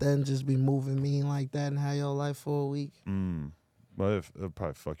like that and just be moving mean like that and have your life for a week. Well, it'll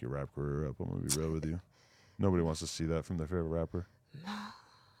probably fuck your rap career up. I'm gonna be real with you. Nobody wants to see that from their favorite rapper.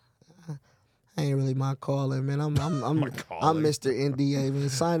 Ain't really my calling, man. I'm My calling. Mr. NDA, man.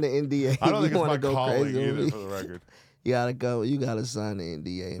 Sign the NDA. I don't if think you it's wanna my go calling crazy with either, me. for the record. You gotta go. You gotta sign the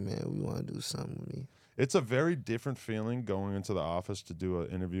NDA, man. We want to do something with me. It's a very different feeling going into the office to do an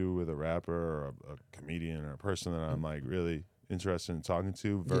interview with a rapper or a comedian or a person that I'm like really interested in talking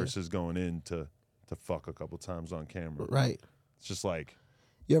to versus going in to fuck a couple times on camera. Right. It's just like,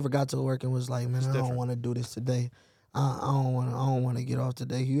 You ever got to work and was like, man, I don't different. want to do this today. I don't want to get off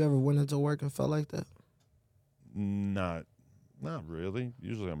today. You ever went into work and felt like that? not really.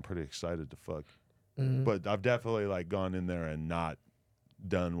 Usually I'm pretty excited to fuck. Mm-hmm. But I've definitely like gone in there and not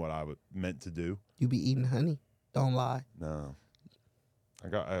done what I meant to do. You be eating honey. Don't lie. No. I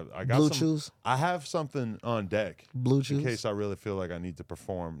got Blue some, chews. I have something on deck Blue in chews. case I really feel like I need to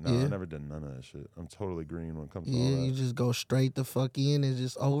perform. No, Yeah. I never done none of that shit. I'm totally green when it comes to Yeah, all you that. just go straight the fuck in and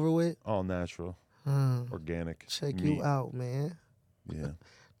just over with. All natural, Hmm. organic. Check meat. you out, man. Yeah.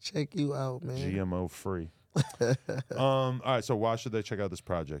 Check you out, man. GMO free. All right, so why should they check out this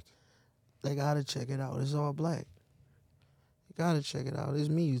project? They gotta check it out. It's all black. You gotta check it out. It's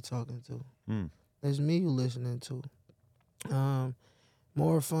me you talking to. It's me you listening to.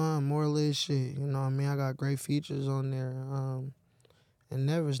 More fun, more lit shit. You know what I mean? I got great features on there. And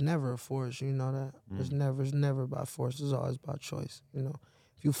it's never a force, you know that? It's never by force. It's always by choice, you know?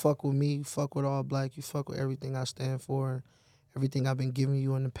 If you fuck with me, you fuck with All Black, you fuck with everything I stand for and everything I've been giving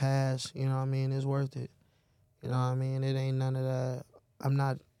you in the past, you know what I mean? It's worth it. You know what I mean? It ain't none of that. I'm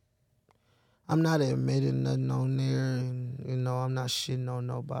not I'm not admitting nothing on there, and I'm not shitting on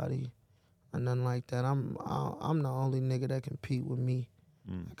nobody or nothing like that. I'm the only nigga that compete with me.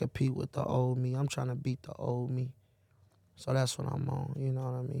 I compete with the old me. I'm trying to beat the old me. So that's what I'm on. You know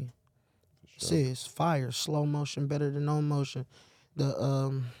what I mean? Sure. See, it's fire, slow motion better than no motion.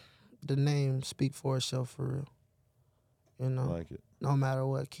 The name speak for itself for real. You know, I like it. no matter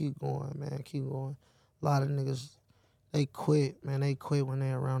what, keep going, man, keep going. A lot of niggas, they quit, man. They quit when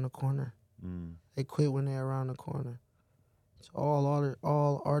they around the corner. They quit when they around the corner. So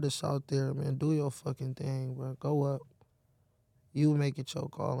all artists out there, man, do your fucking thing, bro. Go up. You make it your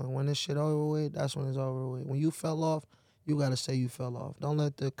calling. When this shit over with, that's when it's over with. When you fell off, you gotta say you fell off. Don't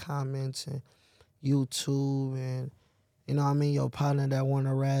let the comments and YouTube and your partner that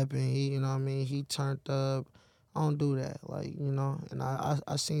wanna rap and he turned up. I don't do that. And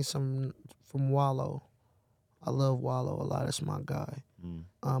I seen some from Wallow. I love Wallow a lot. That's my guy.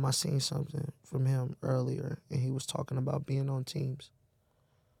 I seen something from him earlier, and he was talking about being on teams,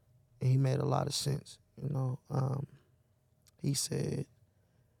 and he made a lot of sense. He said,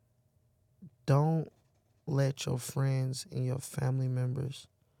 "Don't let your friends and your family members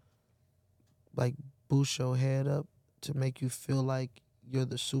boost your head up to make you feel like you're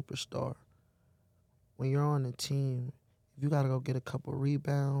the superstar. When you're on a team, if you gotta go get a couple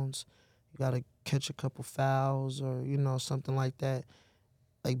rebounds, you gotta catch a couple fouls, or something like that.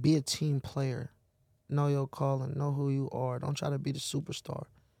 Be a team player. Know your calling. Know who you are. Don't try to be the superstar.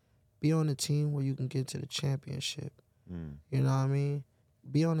 Be on a team where you can get to the championship. You know what I mean?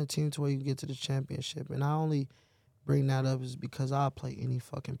 Be on a team to where you can get to the championship. And I only bring that up is because I'll play any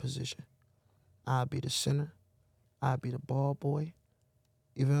fucking position. I'll be the center. I'll be the ball boy.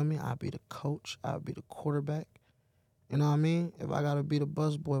 You feel me? I'll be the coach. I'll be the quarterback. You know what I mean? If I gotta be the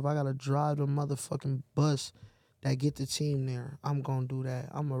bus boy, if I gotta drive the motherfucking bus that get the team there, I'm gonna do that.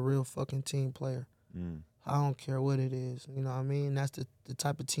 I'm a real fucking team player. I don't care what it is. You know what I mean? That's the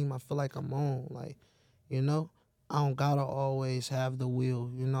type of team I feel like I'm on. I don't gotta always have the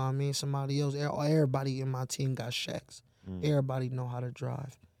wheel. You know what I mean? Somebody else, everybody in my team got shacks. Everybody know how to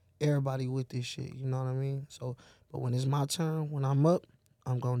drive. Everybody with this shit. You know what I mean? So, but when it's my turn, when I'm up,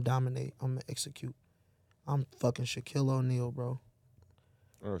 I'm gonna dominate. I'm gonna execute. I'm fucking Shaquille O'Neal, bro.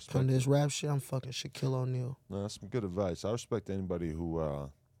 I respect Come it. this rap shit, I'm fucking Shaquille O'Neal. No, that's some good advice. I respect anybody who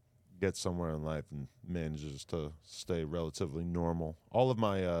gets somewhere in life and manages to stay relatively normal. All of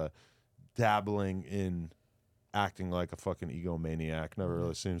my dabbling in acting like a fucking egomaniac never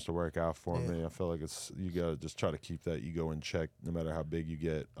really seems to work out for me. I feel like you gotta just try to keep that ego in check no matter how big you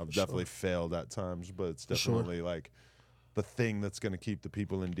get. I've definitely failed at times, but it's definitely like the thing that's gonna keep the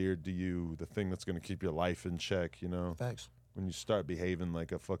people endeared to you, the thing that's gonna keep your life in check, Facts. When you start behaving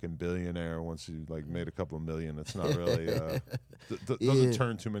like a fucking billionaire once you made a couple of million, it's not really doesn't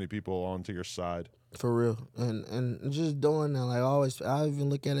turn too many people onto your side. For real. And just doing that, I even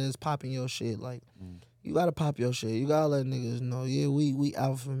look at it as popping your shit. You gotta pop your shit. You gotta let niggas know, we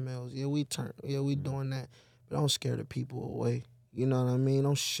alpha males. We doing that. But don't scare the people away. You know what I mean?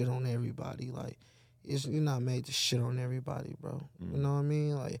 Don't shit on everybody. You're not made to shit on everybody, bro. You know what I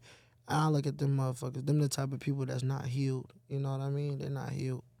mean? I look at them motherfuckers. Them the type of people that's not healed. You know what I mean? They're not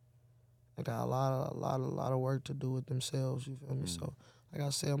healed. They got a lot of work to do with themselves. You feel me? So, like I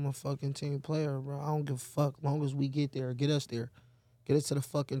said, I'm a fucking team player, bro. I don't give a fuck. Long as we get there, get us there. Get us to the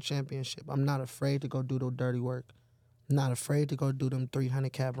fucking championship. I'm not afraid to go do the dirty work. I'm not afraid to go do them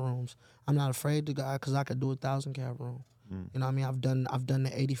 300 cap rooms. I'm not afraid to go because I could do 1,000 cap room. You know what I mean? I've done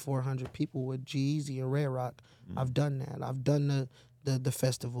the 8,400 people with G-Eazy and Red Rock. I've done that. I've done the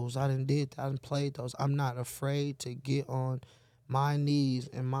festivals. I done played those. I'm not afraid to get on my knees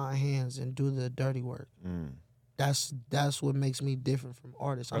and my hands and do the dirty work. That's what makes me different from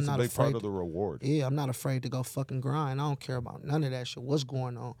artists. That's I'm not a big afraid part of the reward. Yeah, I'm not afraid to go fucking grind. I don't care about none of that shit. What's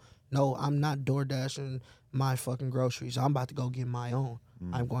going on? No, I'm not DoorDashing my fucking groceries. I'm about to go get my own.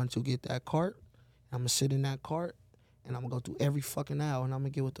 I'm going to get that cart. I'm going to sit in that cart, and I'm going to go through every fucking aisle, and I'm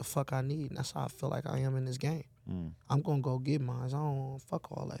going to get what the fuck I need. And that's how I feel like I am in this game. I'm going to go get mine. I don't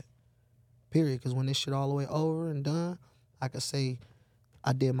fuck all that. Period. Because when this shit all the way over and done, I can say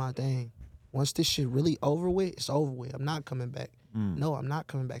I did my thing. Once this shit really over with, it's over with. I'm not coming back. No, I'm not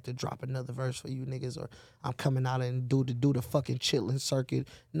coming back to drop another verse for you niggas, or I'm coming out and do the fucking chitlin circuit.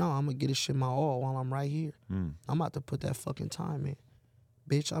 No, I'm gonna get this shit my all while I'm right here. I'm about to put that fucking time in.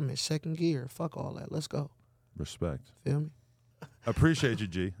 Bitch, I'm in second gear. Fuck all that. Let's go. Respect. Feel me? Appreciate you,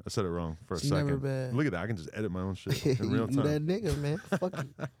 G. I said it wrong for a It's second. never bad. Look at that. I can just edit my own shit in real You time. that nigga, man. Fuck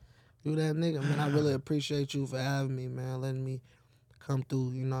you. You that nigga, man. I really appreciate you for having me, man. Letting me come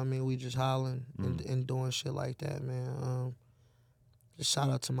through. You know what I mean? We just hollering and doing shit like that, man. Just shout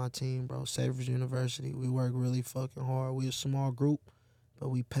out to my team, bro. Savers University. We work really fucking hard. We a small group, but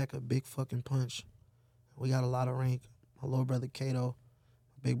we pack a big fucking punch. We got a lot of rank. My little brother Kato,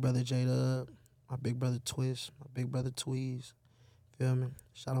 my big brother J-Dub, my big brother Twist, my big brother Tweez. Feel me?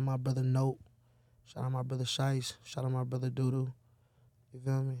 Shout out my brother Note. Shout out my brother Shice. Shout out my brother Doodoo. You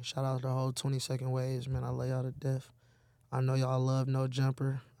feel me? Shout out the whole 22nd Waves, man. I love y'all to death. I know y'all love No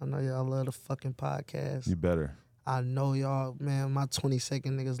Jumper. I know y'all love the fucking podcast. You better. I know y'all, man, my 22nd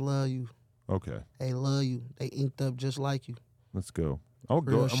niggas love you. Okay. They love you. They inked up just like you. Let's go. I'm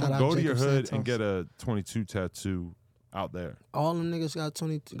Real, gonna shout out go to your Jacob hood Santos. and get a 22 tattoo out there. All them niggas got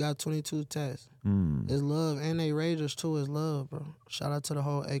 22 tats. It's love, and they Raiders too. It's love, bro. Shout out to the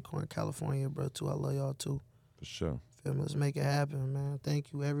whole Acorn, California, bro, too. I love y'all too. For sure. Feel me? Let's make it happen, man.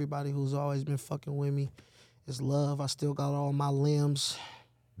 Thank you, everybody who's always been fucking with me. It's love. I still got all my limbs.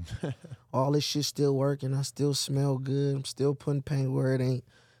 All this shit still working. I still smell good. I'm still putting paint where it ain't.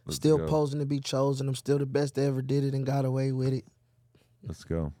 Let's Still go. posing to be chosen. I'm still the best that ever did it and got away with it. Let's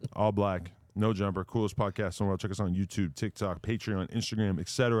go. All Black, No Jumper, coolest podcast in the world. Check us on YouTube, TikTok, Patreon, Instagram,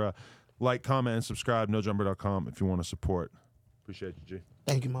 etc. Like, comment, and subscribe. NoJumper.com if you want to support. Appreciate you, G.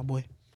 Thank you, my boy.